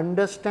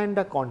 understand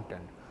the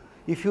content.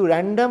 If you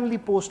randomly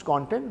post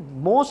content,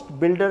 most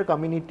builder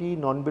community,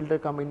 non-builder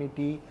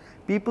community,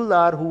 people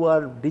who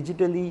are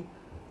digitally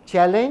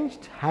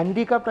challenged,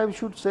 handicapped, I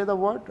should say the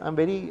word.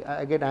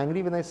 I get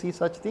angry when I see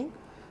such thing.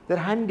 They're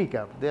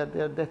handicapped,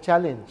 they're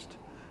challenged,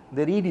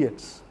 they're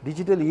idiots,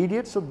 digital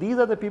idiots. So these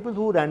are the people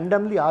who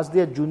randomly ask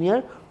their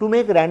junior to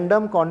make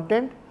random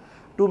content,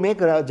 to make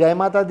Jai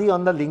Mata Di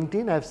on the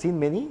LinkedIn. I have seen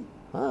many.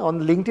 On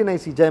LinkedIn I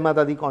see Jai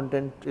Mata Di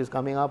content is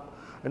coming up.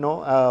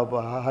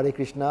 Hare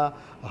Krishna,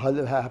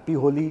 Happy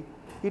Holi,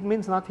 it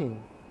means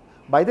nothing.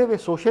 By the way,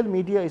 social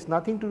media is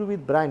nothing to do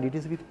with brand, it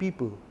is with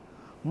people.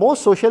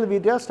 Most social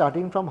media,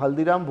 starting from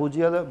Haldiram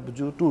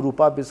Bhujia to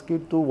Rupa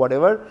Biscuit to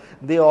whatever,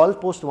 they all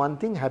post one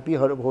thing, Happy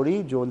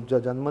Holi,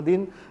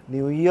 Janmadin,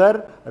 New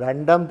Year,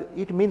 random,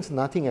 it means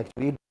nothing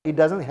actually. It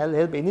doesn't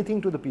help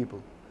anything to the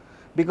people.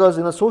 Because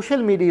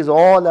social media is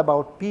all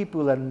about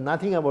people and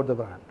nothing about the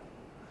brand.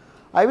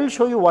 I will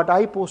show you what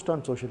I post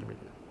on social media.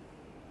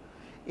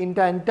 In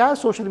the entire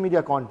social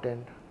media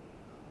content,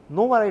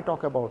 nowhere I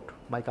talk about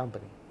my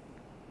company.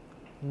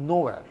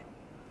 Nowhere.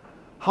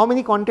 How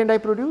many content I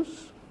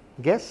produce?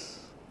 Guess.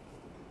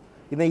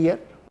 In a year?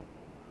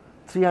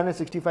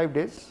 365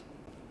 days.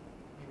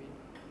 Maybe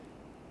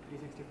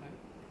 365.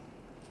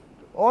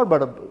 Or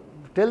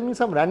but Tell me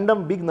some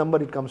random big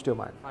number it comes to your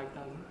mind.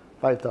 5,000.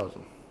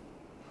 5,000.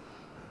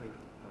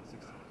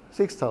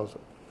 6,000.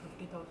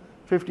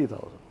 50,000.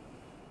 50,000.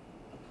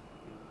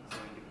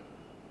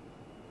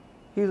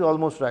 He is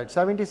almost right.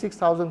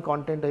 76,000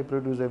 content I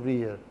produce every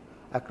year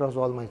across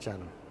all my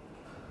channel.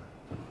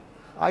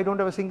 I don't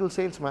have a single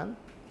salesman.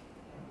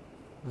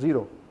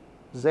 Zero.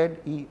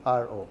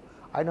 Z-E-R-O.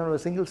 I don't have a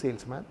single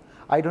salesman.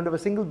 I don't have a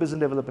single business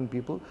development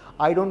people.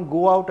 I don't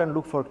go out and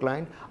look for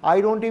client.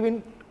 I don't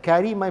even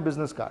carry my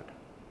business card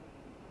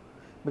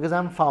because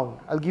I'm found.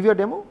 I'll give you a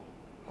demo.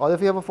 All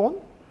of you have a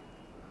phone?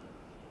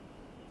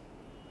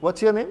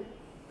 What's your name?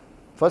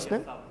 First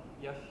name?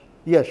 Yash.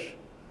 Yash.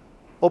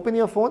 Open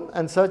your phone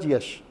and search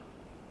Yash.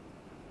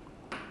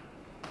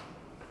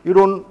 You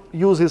don't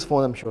use his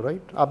phone, I'm sure,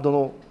 right? आप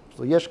दोनों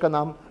so Yash का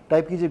नाम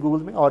type कीजिए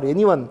Google में or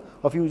anyone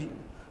of you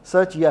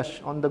search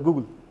Yash on the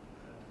Google.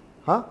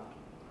 हाँ?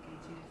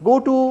 Go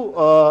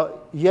to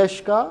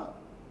Yash का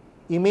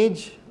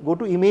image. Go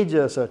to image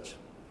search.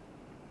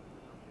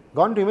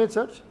 Gone to image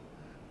search.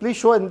 Please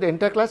show in the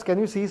entire class. Can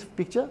you see his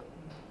picture?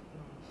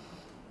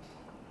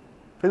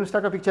 Film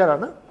star का picture आ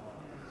ना?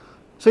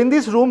 So in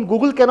this room,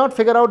 Google cannot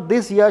figure out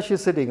this Yash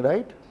is sitting,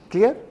 right?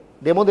 Clear?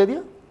 Demo दे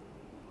दिया?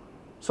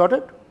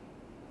 Sorted?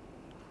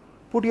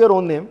 Put your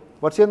own name.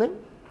 What's your name?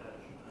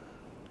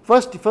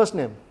 First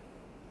name.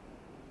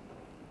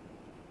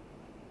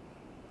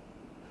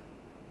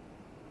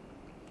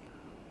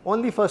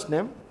 Only first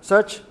name.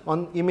 Search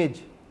on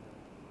image.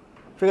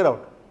 Figure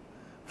out.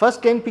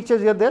 First 10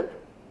 pictures are there?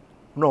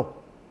 No.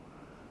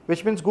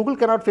 Which means Google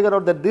cannot figure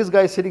out that this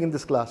guy is sitting in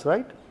this class,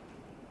 right?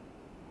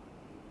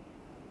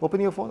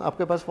 Open your phone.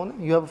 आपके पास phone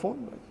है? You have a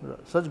phone?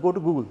 Search, go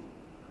to Google.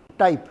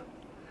 Type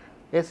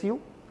SU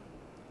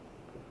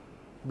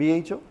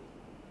BHO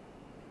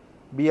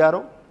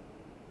BRO.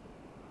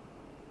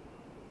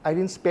 I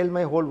didn't spell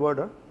my whole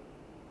word.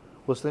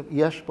 उसने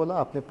यश बोला,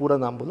 आपने पूरा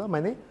नाम बोला,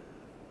 मैंने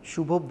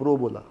शुभ bro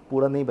बोला,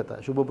 पूरा नहीं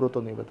बताया, शुभ ब्रो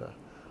तो नहीं बताया.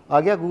 आ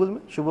गया गूगल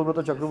में शुभ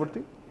ब्रो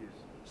चक्रवर्ती.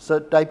 सर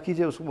टाइप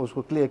कीजिए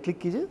उसको क्लिक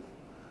कीजिए.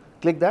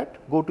 Click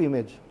that. Go to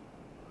image.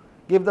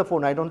 Give the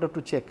phone. I don't have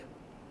to check.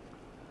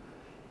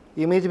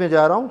 Image में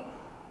जा रहा हूँ.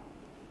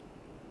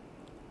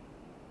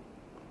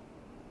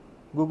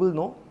 Google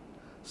no.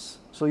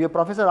 So your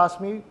professor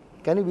asked me,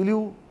 will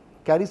you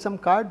carry some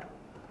card?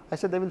 I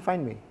said they will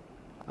find me.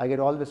 I get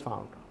always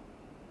found.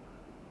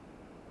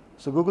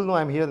 So Google know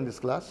I'm here in this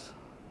class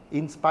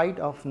in spite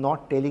of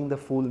not telling the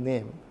full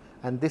name.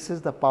 And this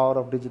is the power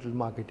of digital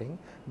marketing.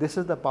 This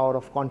is the power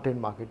of content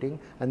marketing.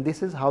 And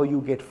this is how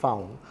you get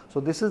found. So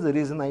this is the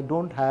reason I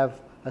don't have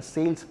a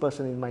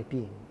salesperson in my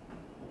team.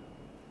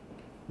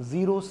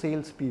 0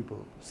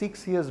 salespeople,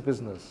 6 years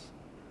business,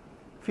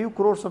 few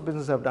crores of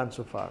business I've done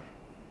so far.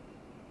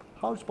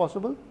 How it's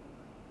possible?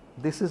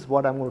 This is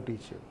what I'm going to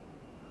teach you.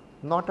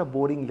 Not a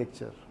boring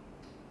lecture.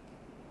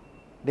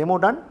 Demo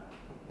done?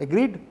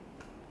 Agreed?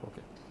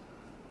 Okay.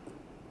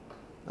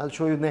 I'll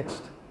show you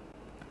next.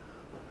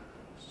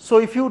 So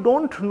if you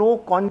don't know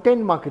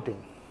content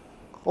marketing,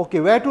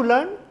 okay, where to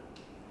learn?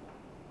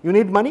 You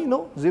need money?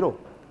 No, zero.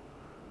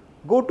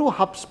 Go to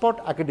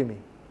HubSpot Academy.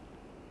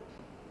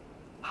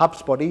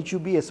 HubSpot,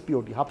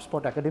 HUBSPOT,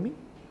 HubSpot Academy.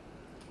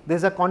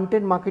 There's a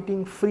content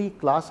marketing free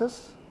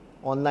classes,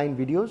 online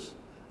videos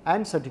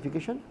and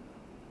certification.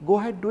 Go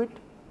ahead, do it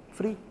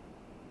free.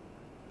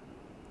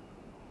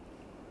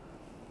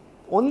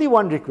 Only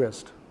one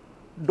request,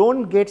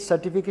 don't get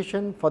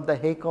certification for the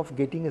heck of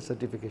getting a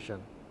certification,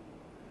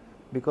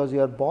 because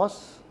your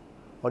boss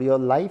or your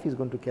life is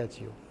going to catch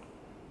you.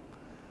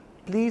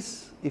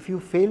 Please, if you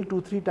fail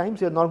 2-3 times,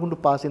 you are not going to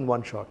pass in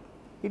one shot.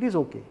 It is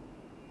okay.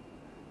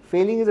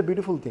 Failing is a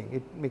beautiful thing.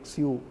 It makes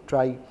you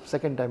try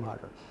second time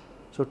harder.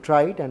 So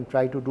try it and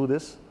try to do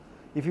this.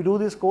 If you do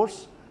this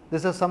course,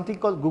 this is something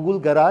called Google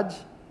Garage.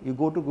 You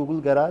go to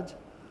Google Garage,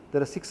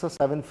 there are 6 or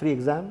 7 free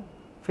exams.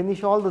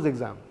 Finish all those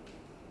exams,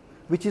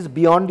 which is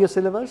beyond your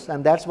syllabus,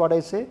 and that's what I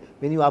say,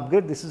 when you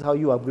upgrade, this is how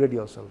you upgrade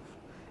yourself,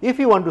 if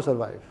you want to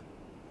survive.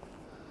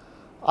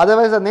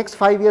 Otherwise, the next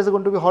 5 years are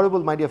going to be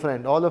horrible, my dear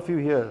friend. All of you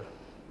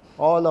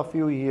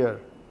here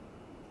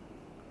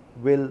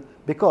will,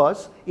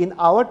 because in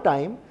our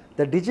time,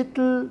 the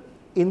digital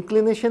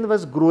inclination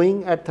was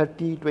growing at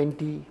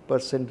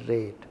 30-20%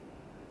 rate.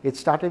 It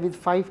started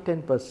with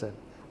 5-10%.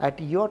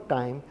 At your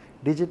time,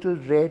 digital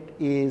rate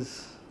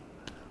is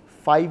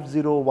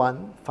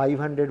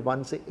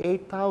 501, say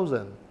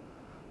 8,000.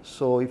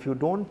 So if you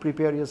don't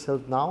prepare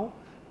yourself now,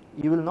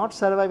 you will not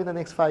survive in the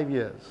next 5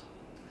 years.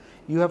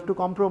 You have to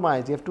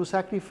compromise, you have to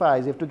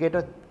sacrifice, you have to get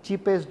a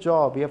cheapest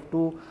job, you have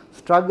to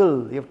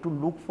struggle, you have to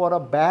look for a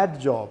bad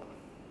job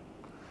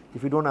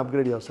if you don't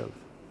upgrade yourself.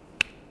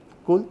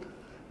 Cool.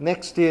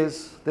 Next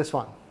is this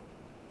one.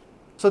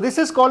 So this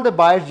is called the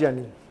buyer's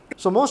journey.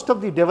 So most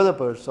of the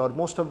developers or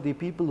most of the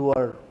people who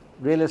are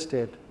real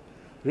estate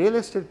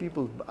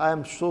people, I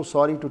am so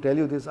sorry to tell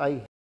you this, I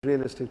hate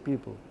real estate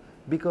people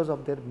because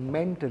of their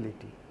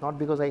mentality, not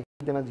because I hate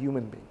them as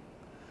human beings.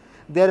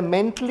 Their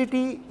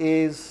mentality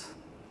is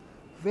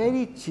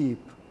very cheap.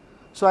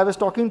 So I was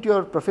talking to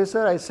your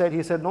professor, he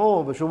said,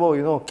 no, Shubho,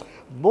 you know,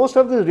 most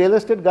of the real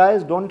estate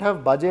guys don't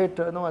have budget.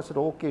 No, I said,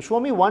 okay, show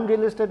me one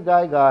real estate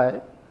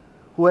guy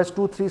who has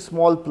 2-3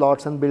 small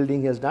plots and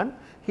building he has done.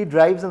 He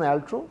drives an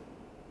Altro,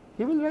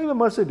 he will drive a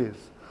Mercedes,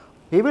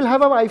 he will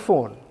have an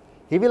iPhone,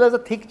 he will have a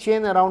thick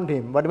chain around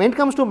him. But when it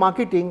comes to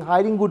marketing,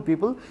 hiring good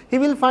people, he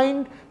will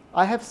find,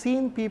 I have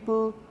seen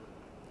people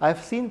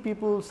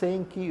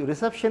saying ki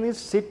receptionists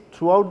sit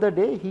throughout the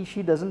day,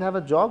 she doesn't have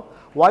a job.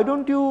 Why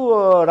don't you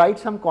write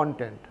some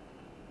content?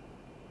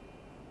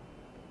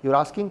 You're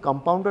asking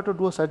compounder to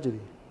do a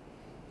surgery.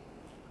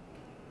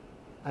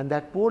 And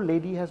that poor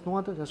lady has no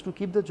other, has to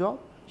keep the job,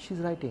 she's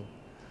writing.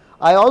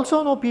 I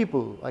also know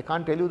people, I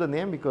can't tell you the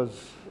name because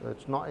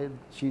it's not,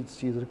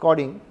 she's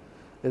recording,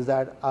 is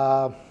that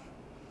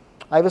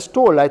I was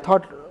told, I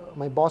thought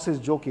my boss is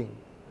joking.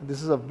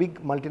 This is a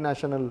big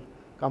multinational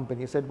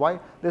company. He said, why?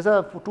 There's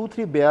a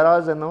 2-3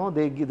 bearers and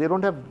they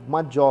don't have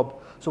much job.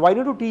 So why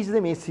don't you teach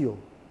them ACO?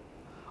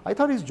 I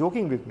thought he's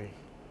joking with me.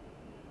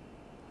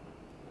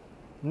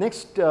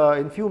 Next,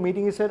 in few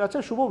meetings, he said,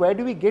 Acha Shubho, where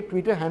do we get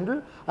Twitter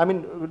handle? I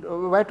mean,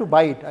 where to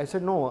buy it? I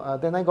said, no.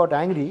 Then I got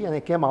angry and I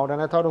came out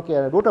and I thought, okay,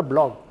 I wrote a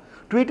blog.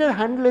 Twitter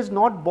handle is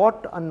not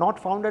bought and not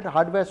found at a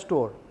hardware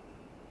store.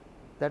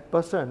 That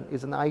person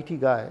is an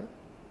IT guy.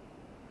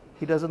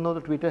 He doesn't know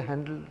the Twitter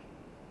handle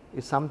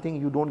is something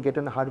you don't get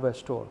in a hardware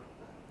store.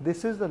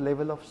 This is the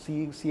level of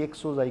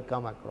CXOs I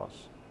come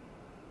across.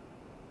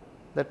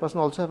 That person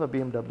also have a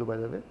BMW, by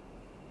the way.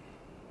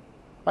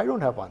 I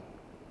don't have one.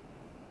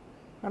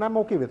 And I'm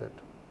okay with it.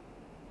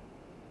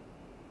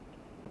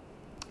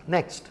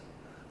 Next,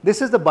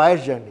 this is the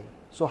buyer's journey.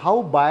 So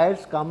how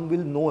buyers come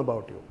will know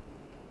about you.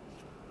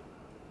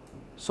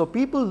 So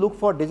people look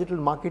for digital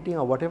marketing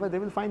or whatever, they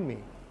will find me.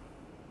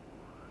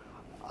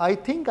 I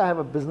think I have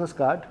a business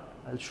card.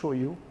 I'll show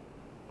you.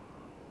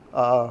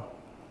 Okay,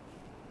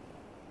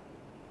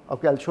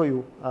 I'll show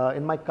you.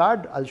 In my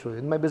card, I'll show you.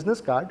 In my business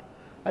card,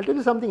 I'll tell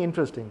you something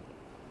interesting.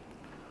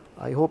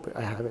 I hope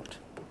I have it.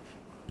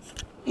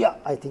 Yeah,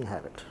 I think I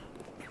have it.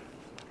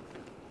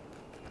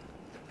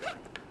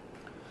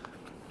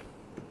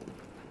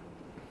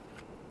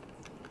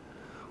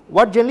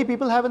 What generally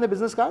people have in the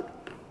business card?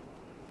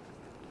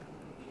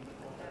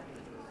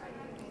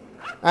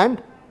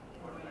 And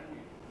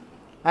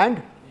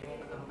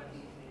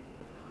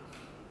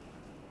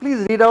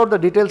please read out the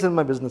details in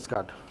my business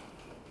card.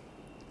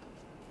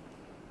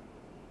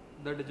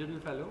 The Digital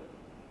Fellow,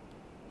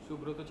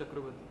 Subrata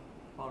Chakrabarti,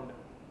 founder.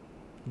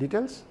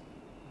 Details?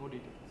 No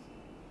details.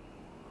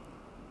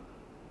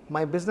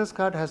 My business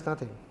card has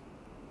nothing.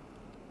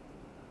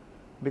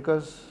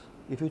 Because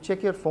if you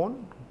check your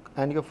phone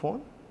and your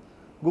phone,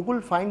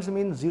 Google finds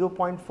me in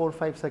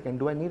 0.45 seconds.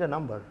 Do I need a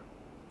number?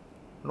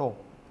 No.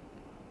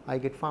 I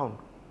get found.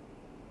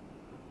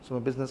 So my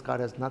business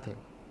card has nothing.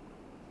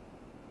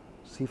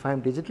 See, if I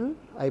am digital,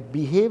 I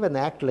behave and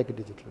act like a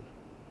digital.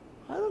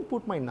 I don't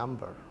put my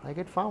number. I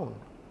get found.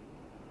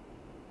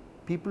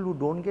 People who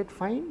don't get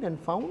find and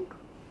found,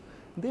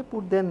 they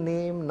put their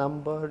name,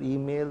 number,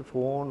 email,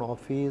 phone,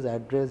 office,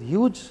 address,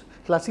 huge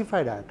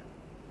classified ad.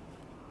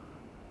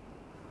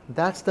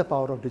 That's the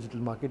power of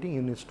digital marketing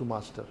you need to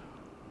master.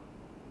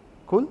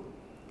 Cool?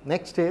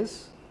 Next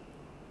is,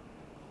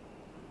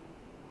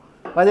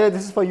 by the way,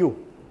 this is for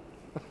you.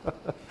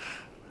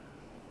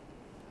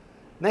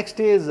 Next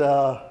is,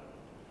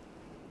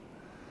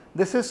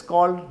 this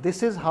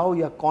is how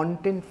your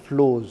content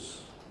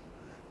flows.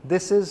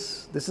 This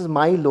is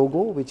my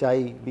logo which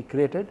we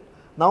created.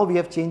 Now we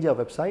have changed our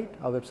website.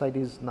 Our website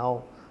is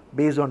now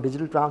based on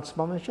digital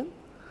transformation.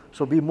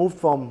 So we moved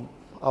from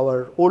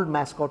our old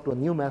mascot to a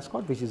new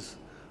mascot, which is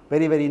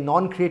very, very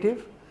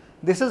non-creative.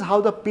 This is how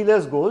the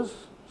pillars goes.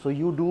 So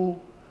you do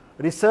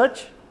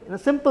research in a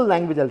simple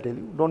language, I'll tell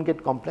you, don't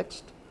get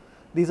complex.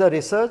 These are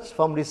research.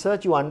 From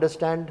research you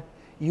understand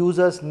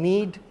users'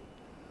 need,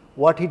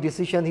 what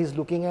decision he's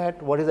looking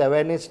at, what is the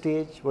awareness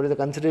stage, what is the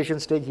consideration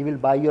stage, he will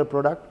buy your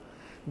product.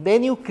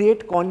 Then you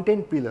create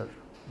content pillar,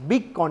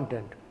 big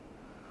content.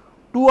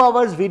 2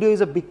 hours video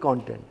is a big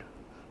content.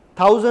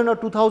 1000 or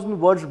 2000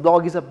 words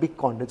blog is a big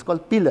content, it's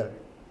called pillar.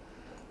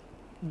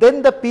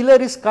 Then the pillar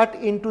is cut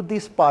into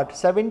this part,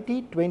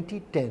 70,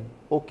 20, 10,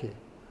 okay.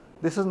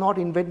 This is not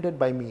invented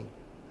by me.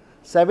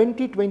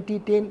 70, 20,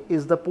 10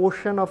 is the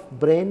portion of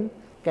brain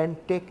can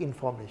take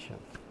information.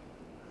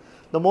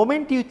 The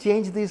moment you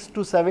change this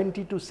to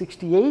 70 to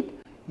 68,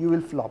 you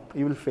will flop,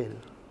 you will fail.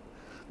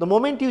 The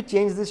moment you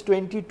change this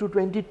 20 to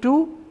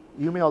 22,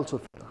 you may also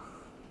fail.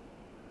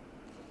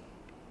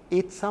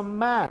 It's a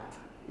math,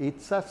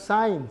 it's a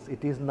science,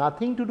 it is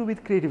nothing to do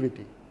with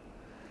creativity.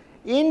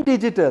 In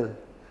digital,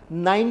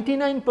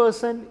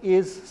 99%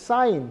 is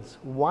science,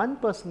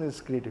 1% is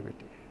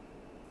creativity.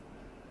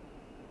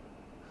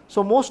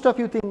 So most of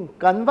you think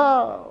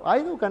Canva, I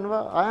know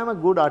Canva, I am a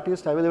good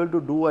artist, I will be able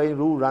to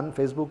do, run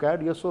Facebook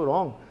ad, you're so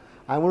wrong.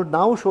 I will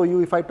now show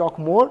you, if I talk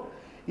more,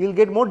 you'll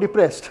get more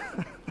depressed.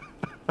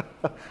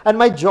 And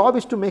my job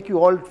is to make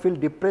you all feel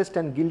depressed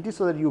and guilty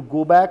so that you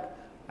go back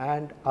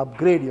and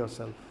upgrade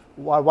yourself.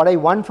 What I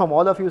want from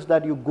all of you is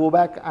that you go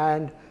back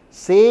and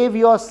Save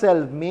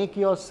yourself, make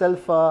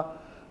yourself a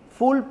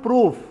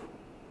foolproof.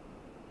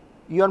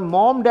 Your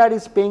mom, dad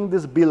is paying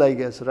this bill, I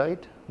guess,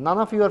 right? None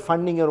of you are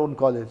funding your own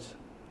college.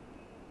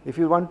 If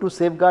you want to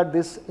safeguard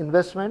this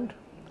investment,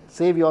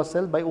 save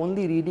yourself by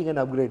only reading and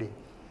upgrading.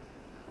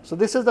 So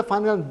this is the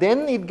funnel.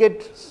 Then it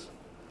gets,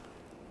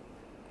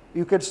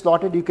 you can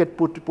slot it, you can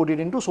put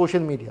it into social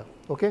media.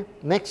 Okay.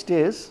 Next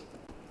is,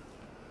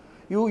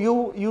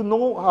 you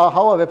know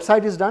how a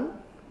website is done,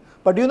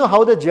 but do you know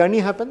how the journey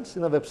happens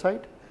in a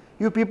website?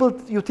 You people,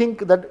 you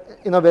think that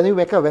when you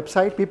make a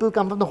website, people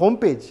come from the home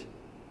page.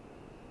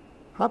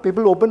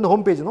 People open the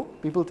home page, no?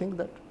 People think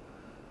that.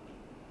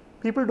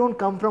 People don't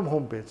come from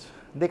home page.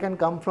 They can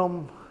come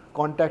from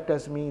contact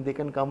us me, they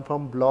can come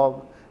from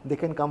blog, they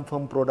can come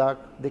from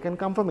product, they can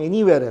come from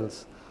anywhere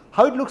else.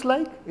 How it looks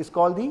like is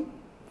called the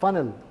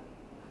funnel.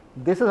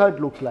 This is how it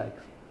looks like.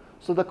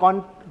 So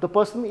the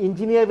person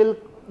engineer will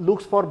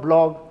looks for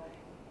blog,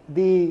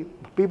 the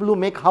people who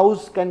make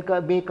house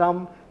may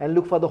come and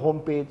look for the home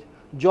page.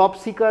 Job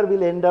seeker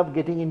will end up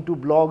getting into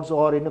blogs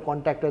or in a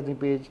contact us me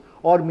page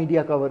or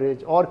media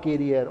coverage or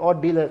career or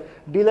dealer.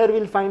 Dealer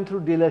will find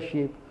through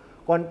dealership.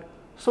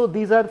 So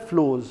these are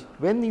flows.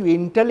 When you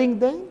interlink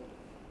them,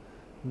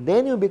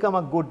 then you become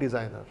a good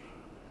designer,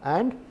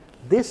 and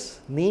this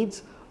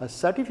needs a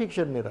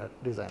certification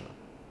designer.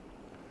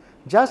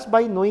 Just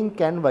by knowing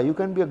Canva, you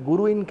can be a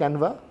guru in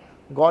Canva.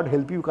 God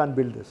help you, you can't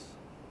build this,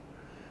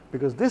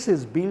 because this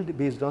is built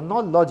based on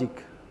not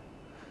logic.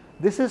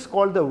 This is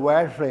called the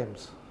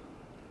wireframes.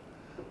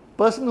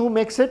 Person who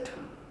makes it,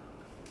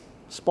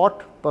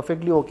 spot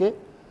perfectly okay,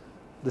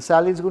 the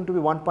salary is going to be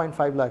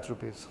 1.5 lakhs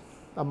rupees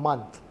a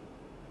month.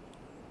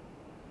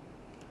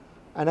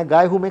 And a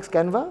guy who makes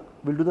Canva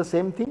will do the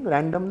same thing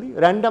randomly.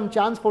 Random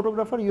chance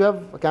photographer, you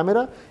have a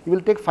camera, you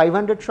will take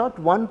 500 shots,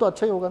 one to acha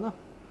hi hoga na.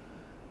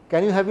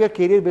 Can you have your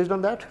career based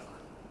on that?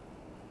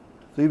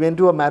 So you went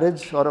to a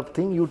marriage or a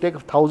thing, you take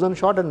 1,000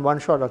 shots and one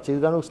shot, acha, he's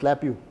going to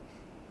slap you.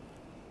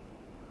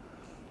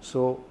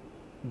 So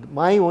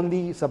my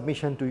only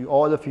submission to you,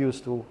 all of you,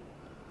 is to,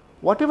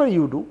 whatever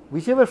you do,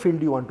 whichever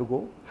field you want to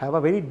go, have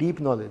a very deep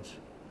knowledge,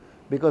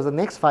 because the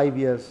next 5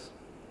 years,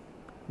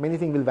 many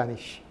things will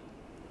vanish.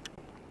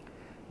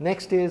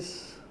 Next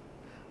is,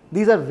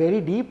 these are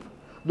very deep.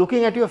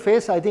 Looking at your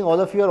face, I think all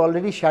of you are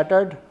already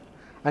shattered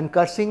and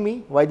cursing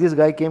me why this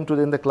guy came to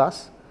in the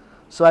class.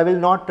 So I will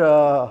not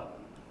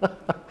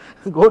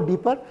go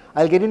deeper.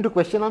 I will get into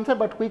question answer,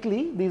 but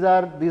quickly, these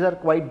are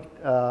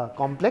quite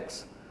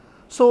complex.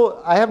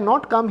 So I have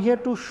not come here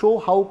to show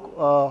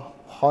how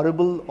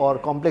horrible or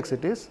complex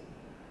it is.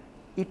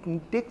 It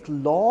takes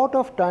lot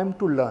of time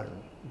to learn.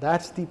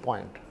 That's the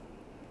point.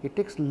 It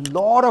takes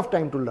lot of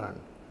time to learn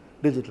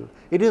digital.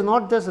 It is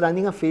not just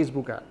running a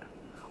Facebook ad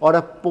or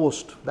a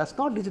post. That's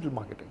not digital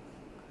marketing.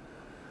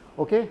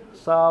 Okay,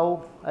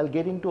 so I'll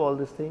get into all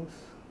these things.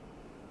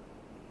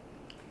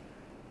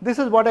 This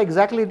is what I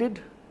exactly did.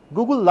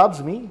 Google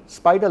loves me,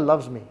 Spider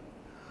loves me.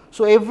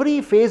 So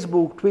every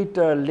Facebook,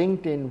 Twitter,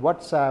 LinkedIn,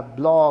 WhatsApp,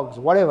 blogs,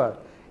 whatever,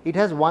 it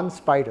has one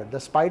spider. The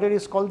spider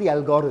is called the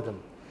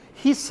algorithm.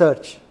 He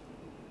search,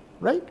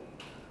 right?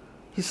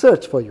 He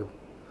search for you.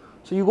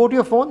 So you go to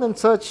your phone and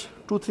search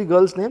 2-3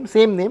 girls' name,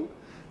 same name.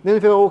 Then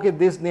if you go, okay,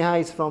 this Neha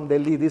is from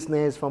Delhi, this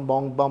Neha is from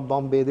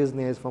Bombay, this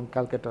Neha is from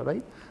Calcutta,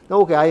 right? Now,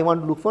 okay, I want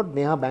to look for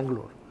Neha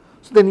Bangalore.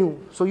 So then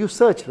you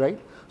search, right?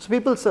 So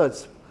people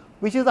search.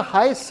 Which is the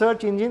highest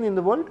search engine in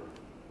the world?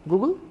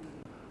 Google.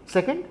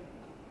 Second?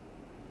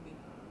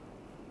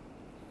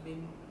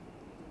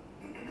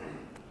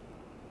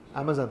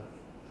 Amazon.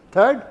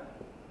 Third?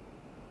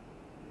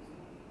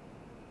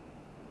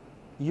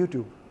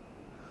 YouTube.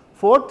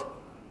 Fourth?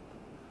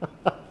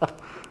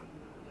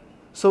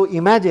 So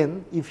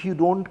imagine if you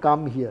don't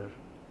come here,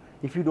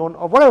 if you don't,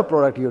 or whatever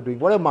product you are doing,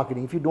 whatever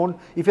marketing, if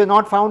you are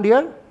not found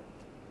here,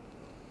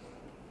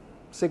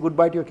 say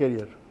goodbye to your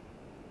career.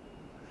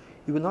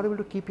 You will not be able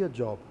to keep your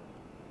job,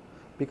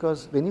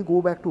 because when you go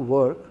back to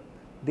work,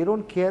 they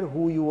don't care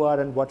who you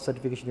are and what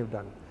certification you have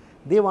done.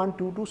 They want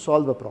you to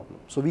solve a problem.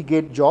 So we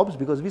get jobs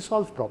because we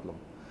solve problem.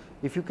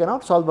 If you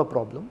cannot solve a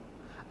problem,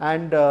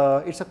 and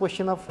it's a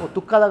question of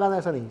tukka lagana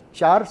aisa nahi,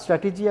 4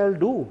 strategy I will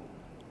do,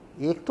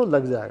 ek to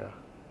lag jayega.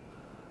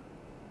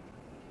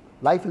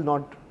 Life will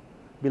not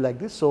be like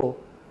this. So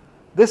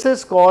this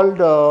is called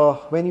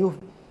when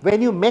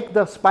you make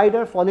the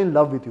spider fall in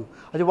love with you.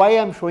 Why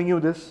I am showing you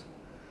this?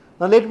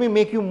 Now let me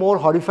make you more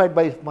horrified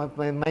by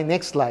my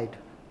next slide.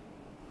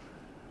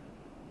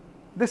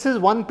 This is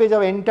one page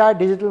of entire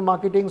digital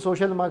marketing,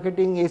 social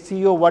marketing,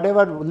 SEO,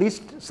 whatever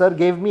list sir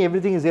gave me,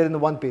 everything is there in the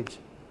one page.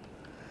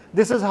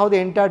 This is how the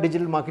entire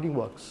digital marketing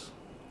works.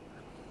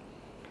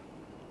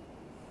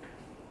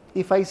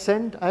 If I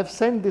have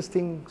sent these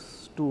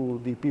things to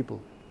the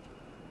people,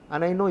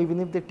 and I know even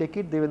if they take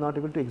it, they will not be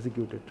able to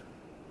execute it.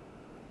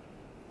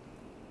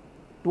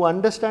 To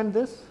understand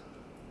this,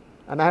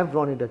 and I have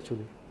drawn it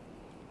actually,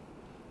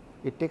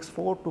 it takes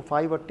 4 to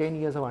 5 or 10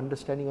 years of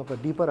understanding, of a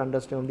deeper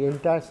understanding of the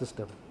entire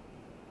system.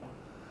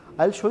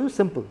 I will show you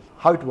simple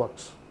how it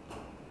works.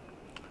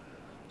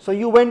 So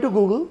you went to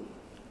Google,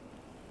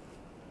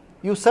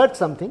 You search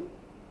something,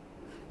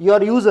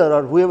 your user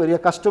or whoever, your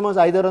customers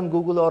either on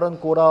Google or on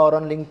Quora or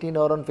on LinkedIn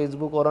or on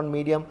Facebook or on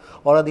Medium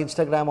or on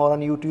Instagram or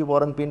on YouTube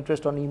or on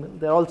Pinterest or on email,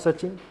 they are all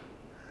searching.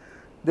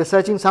 They are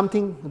searching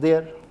something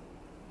there.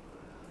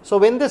 So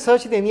when they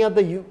search in any of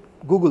the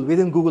Google,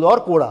 within Google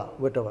or Quora,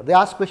 whatever, they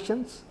ask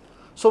questions.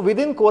 So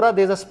within Quora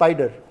there is a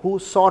spider who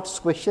sorts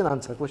question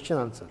answer,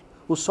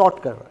 who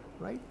sort kar raha hai,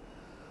 right?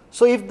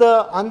 So if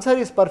the answer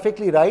is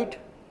perfectly right,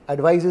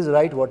 advice is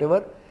right,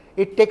 whatever,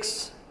 it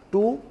takes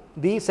to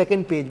the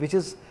second page, which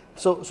is,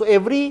 so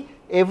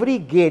every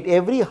gate,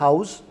 every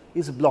house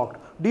is blocked.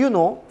 Do you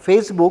know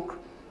Facebook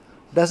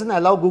doesn't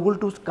allow Google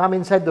to come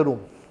inside the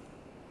room?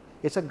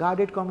 It's a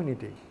guarded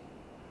community.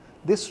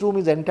 This room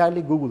is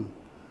entirely Google,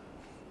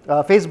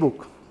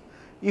 Facebook.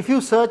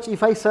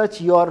 If I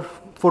search your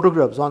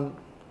photographs on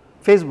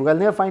Facebook, I'll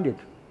never find it,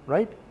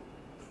 right?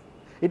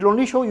 It will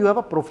only show you have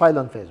a profile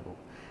on Facebook.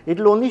 It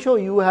will only show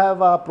you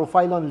have a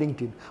profile on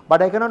LinkedIn,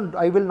 but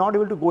I will not be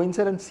able to go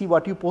inside and see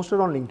what you posted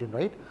on LinkedIn,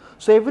 right?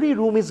 So every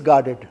room is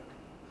guarded.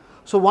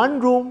 So one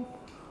room,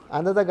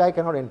 another guy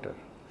cannot enter.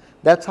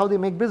 That's how they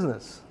make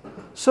business.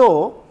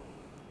 So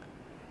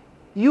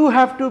you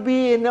have to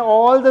be in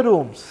all the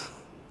rooms.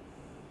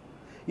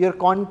 Your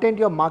content,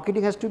 your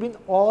marketing has to be in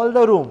all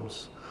the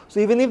rooms. So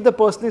even if the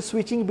person is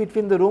switching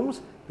between the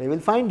rooms, they will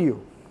find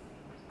you.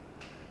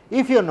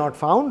 If you are not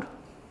found,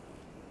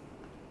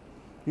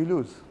 you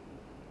lose.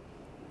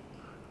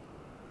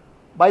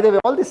 By the way,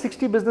 all the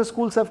 60 business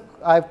schools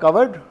I have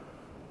covered,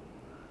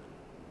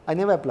 I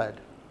never applied.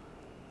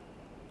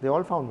 They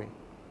all found me,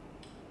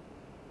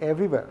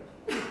 everywhere.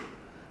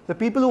 The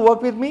people who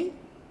work with me,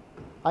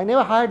 I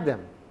never hired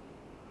them.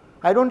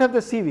 I don't have the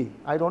CV,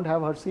 I don't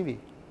have her CV.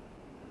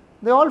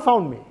 They all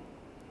found me.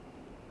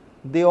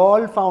 They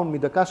all found me.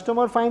 The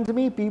customer finds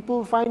me,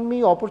 people find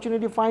me,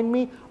 opportunity find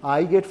me,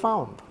 I get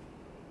found.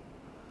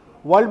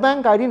 World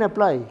Bank, I didn't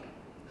apply.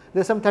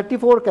 There are some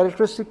 34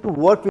 characteristics to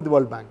work with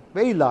World Bank,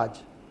 very large.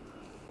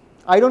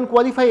 I don't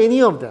qualify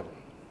any of them.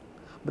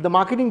 But the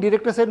marketing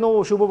director said,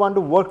 no, Shubha, want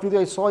to work with you.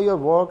 I saw your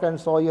work and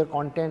saw your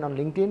content on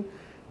LinkedIn.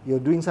 You're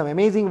doing some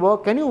amazing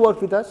work. Can you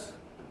work with us?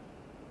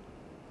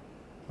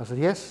 I said,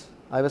 yes.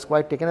 I was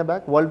quite taken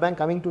aback. World Bank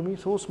coming to me,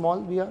 so small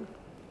we are.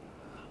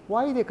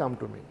 Why they come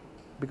to me?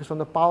 Because from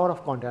the power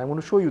of content. I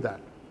want to show you that.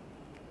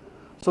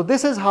 So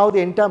this is how the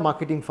entire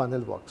marketing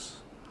funnel works.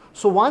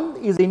 So one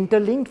is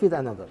interlinked with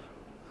another.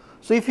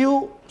 So if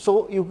you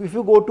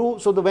go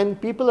to, when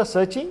people are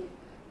searching,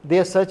 they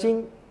are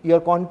searching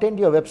your content,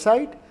 your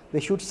website, they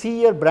should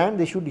see your brand,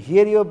 they should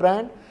hear your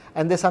brand,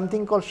 and there's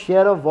something called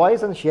share of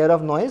voice and share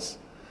of noise.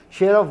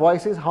 Share of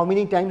voice is how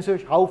many times,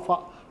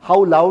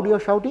 how loud you're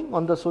shouting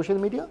on the social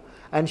media,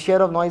 and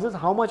share of noise is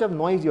how much of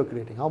noise you're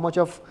creating, how much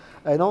of,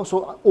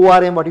 so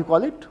ORM, what you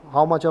call it,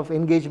 how much of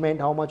engagement,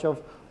 how much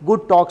of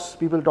good talks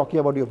people talking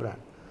about your brand.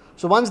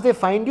 So once they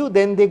find you,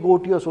 then they go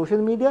to your social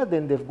media,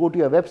 then they go to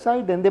your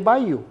website, then they buy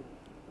you.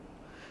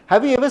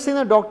 Have you ever seen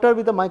a doctor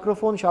with a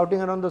microphone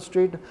shouting around the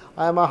street,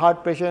 I am a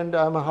heart patient,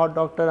 I am a heart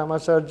doctor, I am a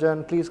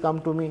surgeon, please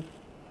come to me?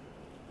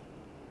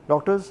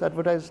 Doctors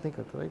advertise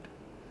sneakers, right?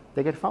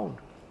 They get found.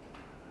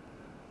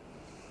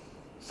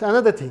 So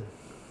another thing,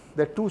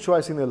 there are two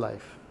choices in your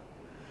life.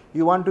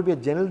 You want to be a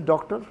general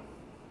doctor,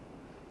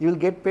 you will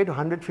get paid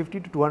 150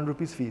 to 200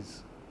 rupees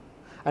fees.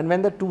 And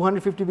when that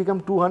 250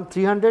 become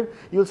 300,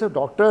 you will say,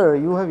 doctor,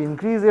 you have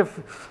increased if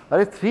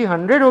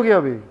 300 ho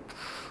gaya abhi.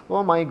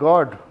 Oh my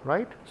God,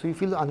 right? So you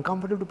feel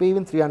uncomfortable to pay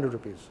even 300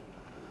 rupees.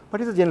 But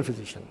he's a general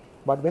physician.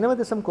 But whenever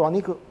there's some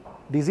chronic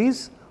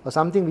disease or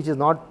something which is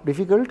not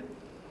difficult,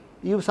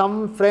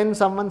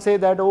 someone say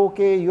that,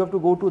 okay, you have to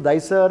go to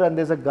Daisar and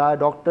there's a guy,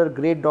 doctor,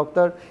 great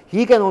doctor,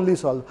 he can only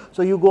solve.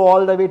 So you go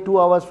all the way 2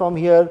 hours from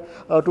here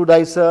to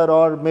Daisar,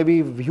 or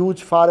maybe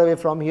huge far away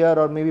from here,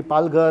 or maybe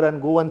Palghar,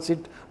 and go and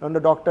sit on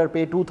the doctor,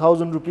 pay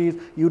 2,000 rupees,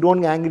 you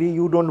don't get angry,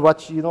 you don't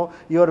watch, you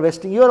are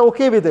wasting, you are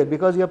okay with it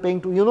because you are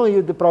paying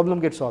to, the problem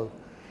gets solved.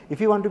 If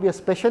you want to be a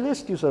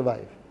specialist, you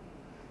survive.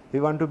 If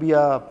you want to be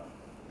a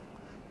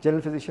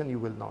general physician, you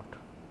will not.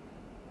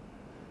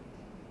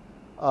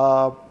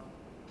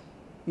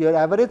 Your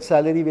average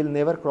salary will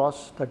never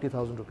cross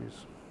 30,000 rupees.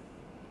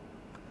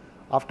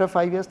 After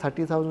 5 years,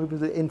 30,000 rupees,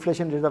 the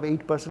inflation rate of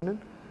 8%,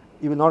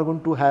 you will not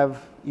going to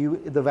have,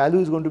 the value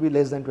is going to be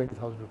less than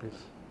 20,000 rupees.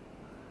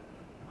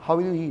 How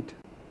will you eat?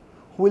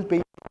 Who will pay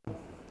you?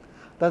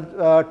 The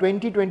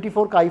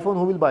 2024 iPhone,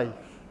 who will buy?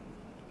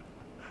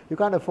 You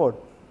can't afford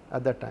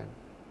at that time.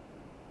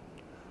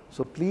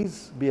 So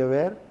please be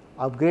aware,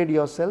 upgrade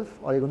yourself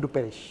or you're going to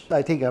perish.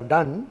 I think I've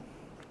done.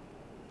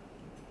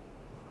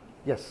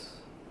 Yes.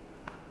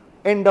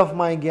 End of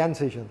my Gyan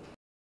session.